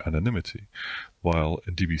anonymity. While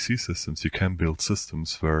in DBC systems, you can build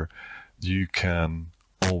systems where you can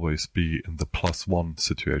always be in the +1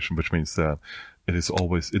 situation, which means that it is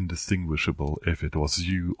always indistinguishable if it was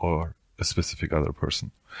you or a specific other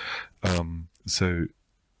person. So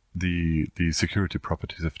the security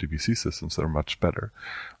properties of DBC systems are much better.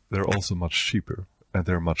 They're also much cheaper, and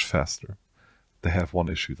they're much faster. They have one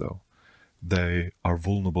issue, though. They are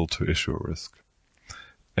vulnerable to issuer risk.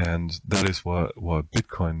 And that is what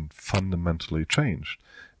Bitcoin fundamentally changed,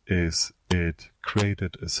 is it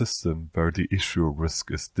created a system where the issuer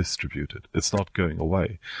risk is distributed. It's not going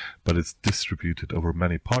away, but it's distributed over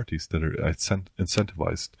many parties that are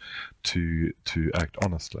incentivized to act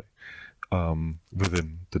honestly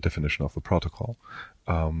within the definition of the protocol.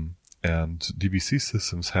 And DBC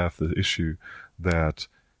systems have the issue that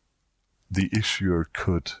the issuer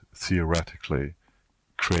could theoretically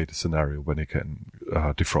create a scenario when it can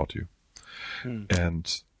defraud you.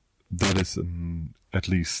 And that is at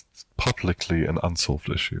least publicly an unsolved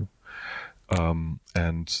issue.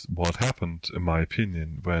 And what happened, in my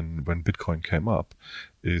opinion, when Bitcoin came up,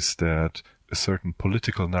 is that a certain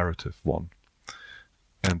political narrative won.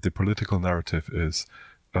 And the political narrative is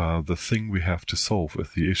the thing we have to solve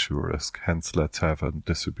is the issuer risk, hence let's have a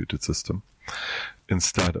distributed system.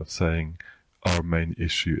 Instead of saying our main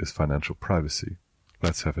issue is financial privacy,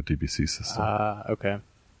 let's have a DBC system. Okay.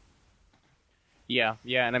 Yeah,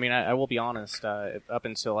 and I mean, I will be honest. Up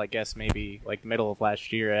until I guess maybe like the middle of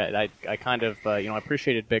last year, I kind of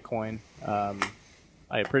appreciated Bitcoin.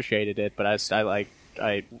 I appreciated it, but I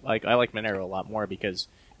like Monero a lot more because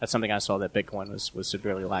that's something I saw that Bitcoin was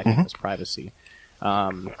severely lacking was privacy.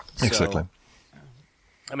 Exactly.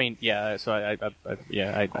 I mean, yeah. So I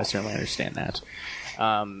certainly understand that.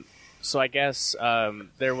 So I guess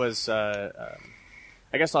there was.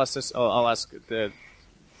 I guess I'll ask the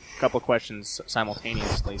couple of questions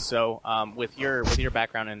simultaneously. So, with your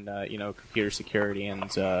background in computer security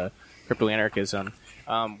and crypto-anarchism,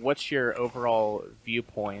 what's your overall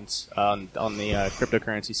viewpoints on the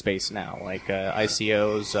cryptocurrency space now? Like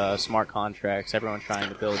ICOs, smart contracts, everyone trying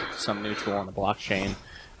to build some new tool on the blockchain.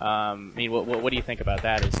 I mean, what do you think about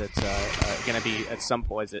that? Is it going to be at some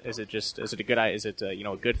point? Is it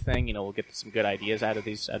a good thing? We'll get some good ideas out of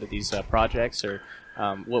these projects, or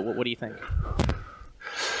what do you think?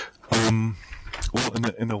 Well,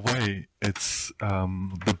 in a way, it's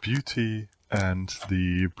the beauty and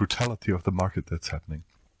the brutality of the market that's happening.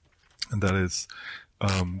 And that is,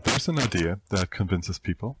 there's an idea that convinces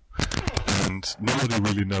people, and nobody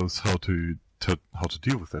really knows how to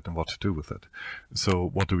deal with it and what to do with it. So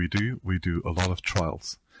what do? We do a lot of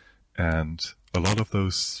trials, and a lot of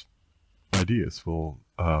those ideas will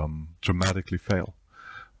dramatically fail.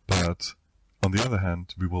 But on the other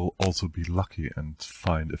hand, we will also be lucky and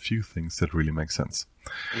find a few things that really make sense.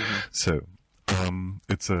 So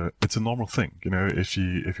it's a normal thing, if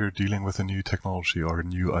you're dealing with a new technology or a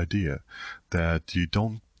new idea that you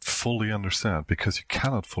don't fully understand because you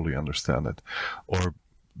cannot fully understand it, or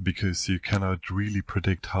because you cannot really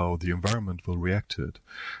predict how the environment will react to it,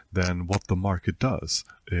 then what the market does,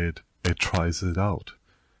 it tries it out.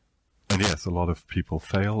 And yes, a lot of people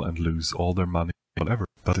fail and lose all their money, whatever,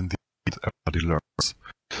 but in the end, everybody learns.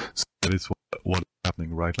 So that is what is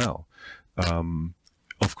happening right now.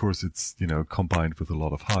 Of course, it's, combined with a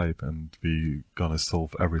lot of hype, and we gonna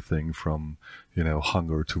solve everything from,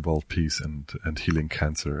 hunger to world peace and healing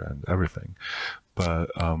cancer and everything. But,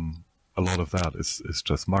 a lot of that is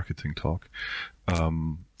just marketing talk.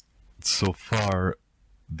 So far,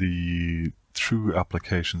 the true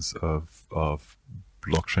applications of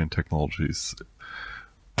blockchain technologies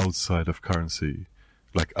outside of currency,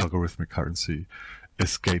 like algorithmic currency,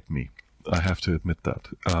 escape me. I have to admit that.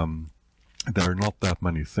 There are not that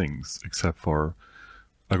many things except for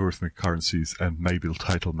algorithmic currencies and maybe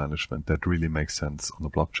title management that really makes sense on the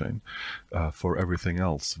blockchain. For everything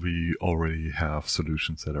else, we already have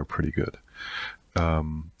solutions that are pretty good,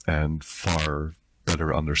 and far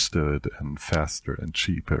better understood and faster and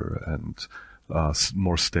cheaper and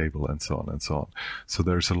more stable and so on and so on. So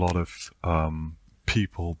there's a lot of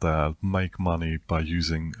people that make money by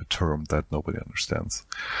using a term that nobody understands.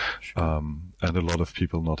 Sure. And a lot of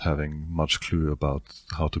people not having much clue about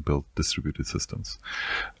how to build distributed systems.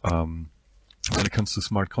 When it comes to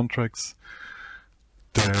smart contracts,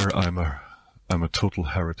 there I'm a total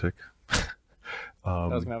heretic. That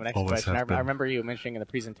was my next question. I remember you mentioning in the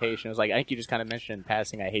presentation, it was like, I think you just kind of mentioned in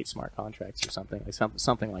passing, I hate smart contracts or something,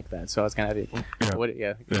 something like that. So I was kind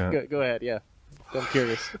of, go ahead, yeah. I'm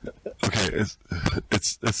curious. Okay,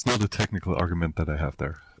 it's not a technical argument that I have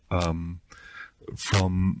there.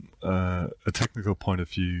 From a technical point of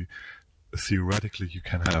view, theoretically you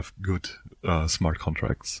can have good smart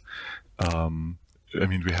contracts. I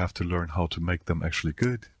mean, we have to learn how to make them actually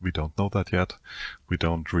good. We don't know that yet. We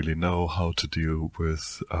don't really know how to deal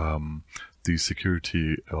with the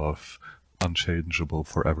security of unchangeable,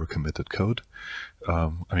 forever committed code.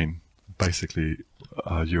 I mean, basically,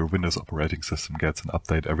 your Windows operating system gets an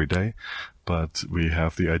update every day, but we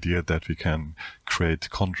have the idea that we can create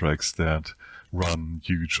contracts that run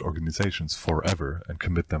huge organizations forever and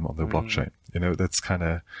commit them on the blockchain. That's kind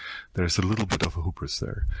of, there's a little bit of a hubris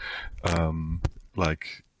there.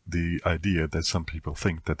 Like the idea that some people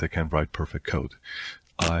think that they can write perfect code.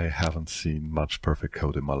 I haven't seen much perfect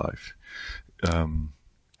code in my life.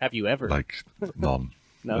 Have you ever? Like, none.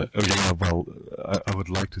 No. Yeah, well, I would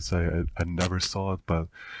like to say I never saw it, but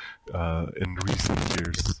in recent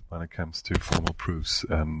years, when it comes to formal proofs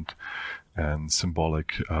and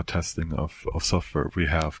symbolic testing of software, we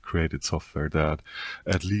have created software that,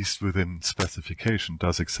 at least within specification,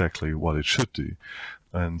 does exactly what it should do,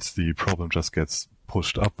 and the problem just gets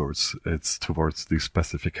pushed upwards. It's towards the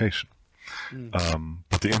specification.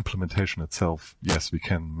 But the implementation itself, yes, we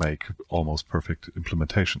can make almost perfect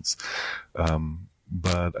implementations.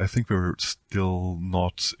 But I think we're still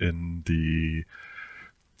not we're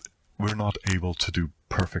not able to do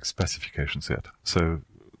perfect specifications yet. So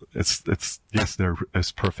it's yes, there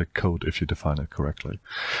is perfect code if you define it correctly.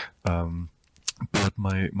 But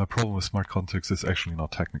my problem with smart contracts is actually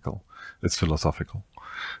not technical. It's philosophical.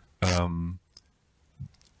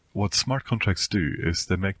 What smart contracts do is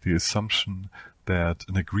they make the assumption that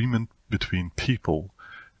an agreement between people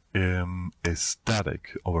is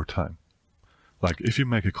static over time. Like, if you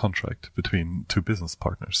make a contract between two business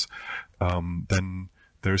partners, then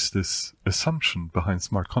there's this assumption behind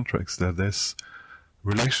smart contracts that this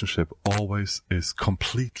relationship always is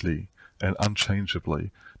completely and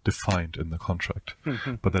unchangeably defined in the contract.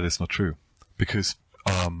 But that is not true, because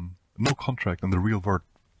no contract in the real world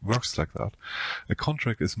works like that. A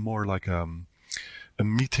contract is more like a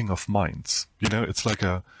meeting of minds. It's like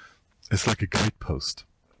a guidepost,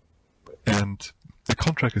 and the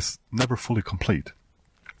contract is never fully complete.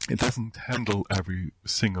 It doesn't handle every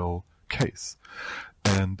single case,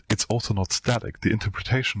 and it's also not static. The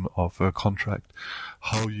interpretation of a contract,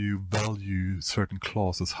 how you value certain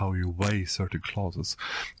clauses, how you weigh certain clauses,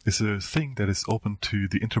 is a thing that is open to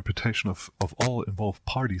the interpretation of all involved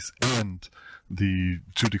parties and the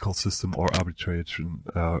judicial system or arbitration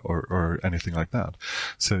or anything like that.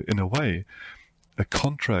 So in a way, a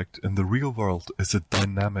contract in the real world is a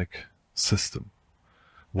dynamic system,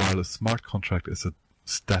 while a smart contract is a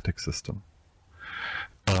static system.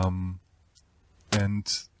 And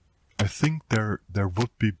I think there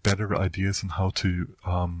would be better ideas on how to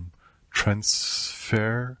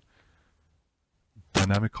transfer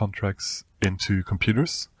dynamic contracts into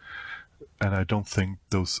computers, and I don't think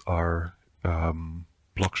those are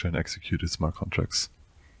blockchain executed smart contracts.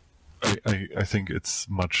 I think it's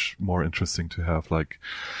much more interesting to have like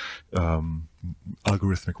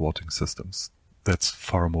algorithmic voting systems. That's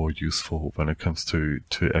far more useful when it comes to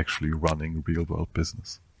actually running real world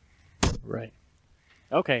business. Right.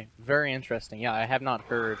 Okay, very interesting. Yeah, I have not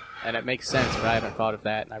heard, and it makes sense, but I haven't thought of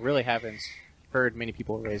that, and I really haven't heard many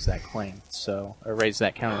people raise that claim, or raise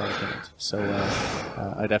that counter argument. So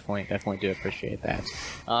I definitely do appreciate that.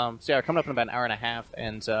 So yeah, we're coming up in about an hour and a half,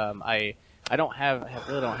 and I really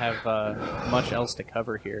don't have much else to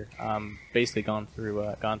cover here. Basically gone through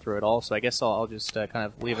it all. So I guess I'll just kind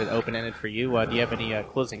of leave it open-ended for you. Do you have any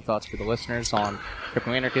closing thoughts for the listeners on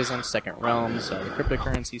crypto-anarchism, second realms, the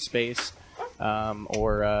cryptocurrency space,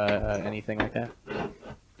 or anything like that?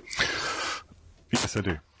 Yes, I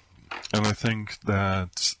do. And I think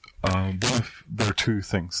that there are two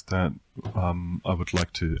things that I would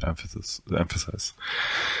like to emphasize.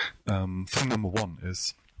 Thing number one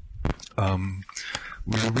is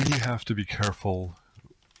we really have to be careful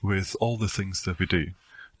with all the things that we do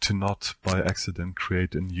to not by accident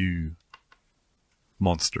create a new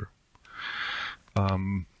monster.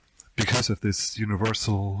 Because of this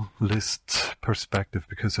universalist perspective,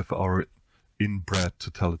 because of our inbred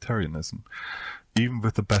totalitarianism, even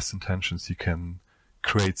with the best intentions, you can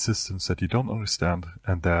create systems that you don't understand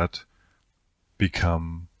and that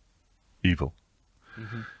become evil.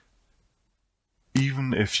 Mm-hmm.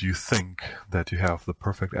 Even if you think that you have the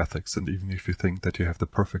perfect ethics, and even if you think that you have the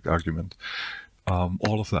perfect argument,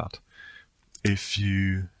 all of that, if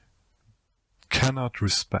you cannot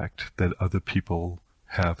respect that other people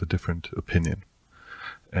have a different opinion,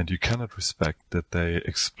 and you cannot respect that they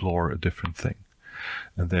explore a different thing,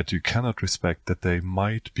 and that you cannot respect that they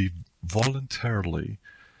might be voluntarily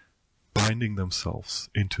binding themselves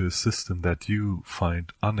into a system that you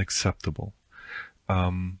find unacceptable,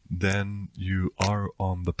 then you are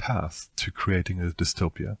on the path to creating a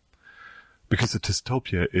dystopia. Because a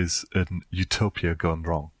dystopia is a utopia gone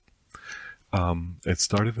wrong. It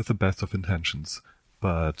started with the best of intentions,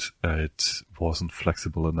 but it wasn't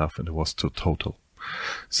flexible enough and it was too total.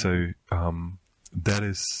 So that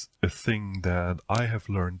is a thing that I have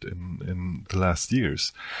learned in the last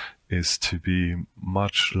years, is to be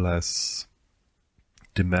much less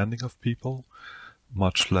demanding of people,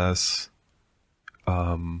 much less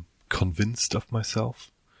convinced of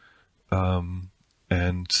myself,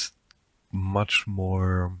 and much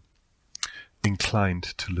more inclined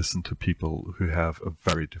to listen to people who have a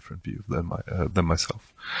very different view than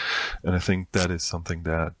myself. And I think that is something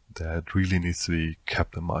that really needs to be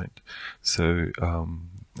kept in mind. So,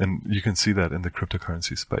 and you can see that in the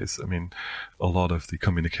cryptocurrency space. I mean, a lot of the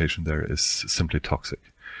communication there is simply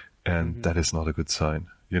toxic, and that is not a good sign.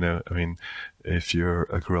 You know, I mean, if you're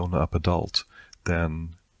a grown-up adult,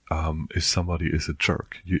 then if somebody is a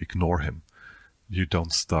jerk, you ignore him. You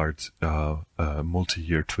don't start a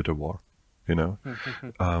multi-year Twitter war. You know,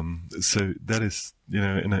 so that is, you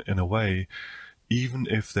know, in a way, even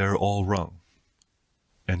if they're all wrong,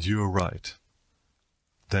 and you are right,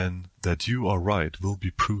 then that you are right will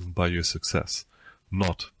be proven by your success,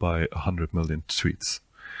 not by 100 million tweets.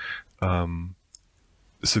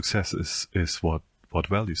 Success is what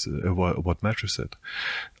values it, what measures it.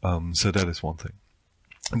 So that is one thing.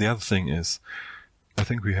 And the other thing is, I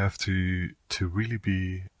think we have to really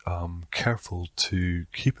be careful to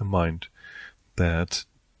keep in mind that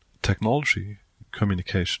technology,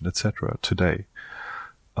 communication, etc. today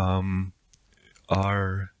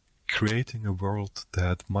are creating a world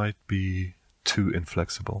that might be too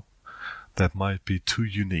inflexible, that might be too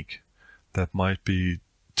unique, that might be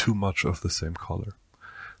too much of the same color,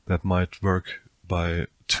 that might work by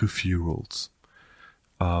too few rules,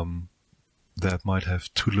 that might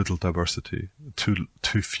have too little diversity,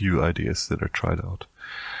 too few ideas that are tried out.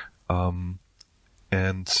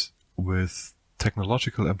 And with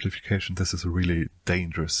technological amplification, this is a really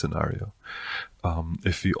dangerous scenario.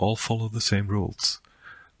 If we all follow the same rules,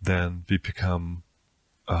 then we become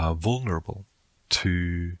vulnerable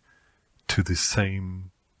to the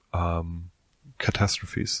same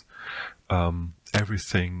catastrophes.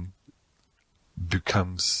 Everything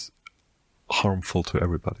becomes harmful to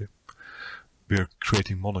everybody. We are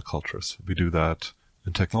creating monocultures. We do that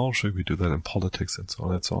in technology, we do that in politics, and so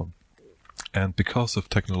on and so on. And because of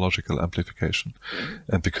technological amplification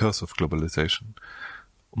and because of globalization,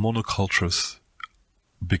 monocultures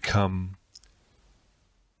become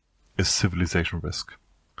a civilization risk.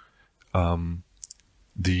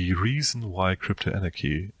 The reason why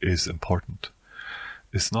crypto-anarchy is important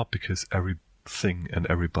is not because everything and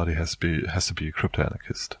everybody has to be a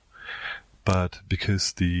crypto-anarchist, but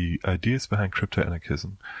because the ideas behind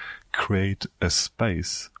crypto-anarchism create a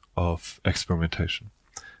space of experimentation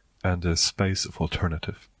and a space of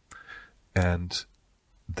alternative. And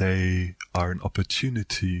they are an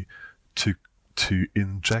opportunity to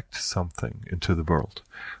inject something into the world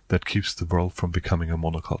that keeps the world from becoming a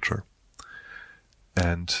monoculture.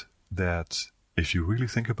 And that, if you really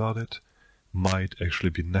think about it, might actually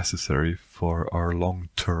be necessary for our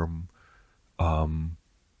long-term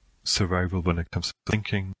survival when it comes to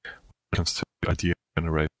thinking, when it comes to idea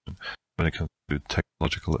generation, when it comes to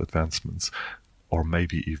technological advancements, or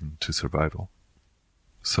maybe even to survival.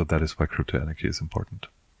 So that is why crypto-anarchy is important.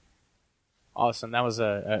 Awesome. That was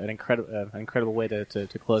an incredible way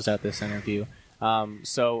to close out this interview.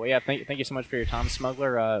 So yeah, thank you so much for your time,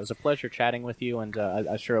 Smuggler. It was a pleasure chatting with you, and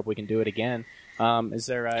I sure hope we can do it again. Is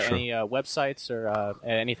there Sure. any websites or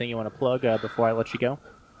anything you want to plug before I let you go?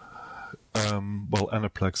 Well,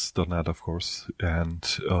 anaplex.net, of course, and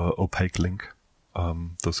Opaque Link.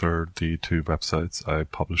 Those are the two websites I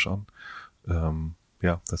publish on.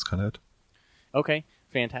 Yeah, that's kind of it. Okay.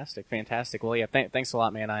 Fantastic. Well, yeah, thanks a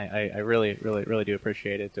lot, man. I really do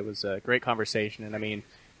appreciate it. It was a great conversation, and I've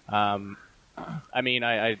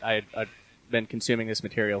been consuming this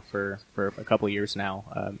material for a couple of years now,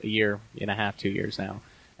 a year and a half, 2 years now,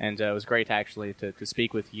 and it was great actually to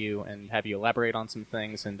speak with you and have you elaborate on some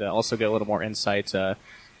things, and also get a little more insight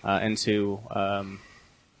into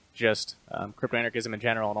just crypto-anarchism in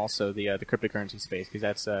general, and also the cryptocurrency space, because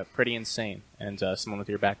that's pretty insane. And someone with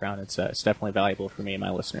your background, it's definitely valuable for me and my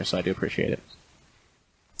listeners, so I do appreciate it.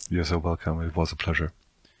 You're so welcome. It was a pleasure.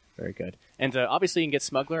 Very good. And obviously you can get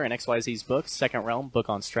Smuggler and XYZ's book, Second Realm, Book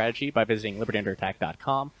on Strategy, by visiting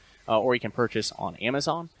libertyunderattack.com, or you can purchase on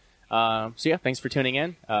Amazon. So yeah, thanks for tuning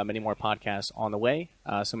in. Many more podcasts on the way,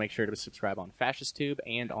 so make sure to subscribe on FascistTube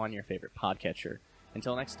and on your favorite podcatcher.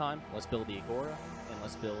 Until next time, let's build the Agora, and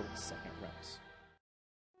let's build Second Realms.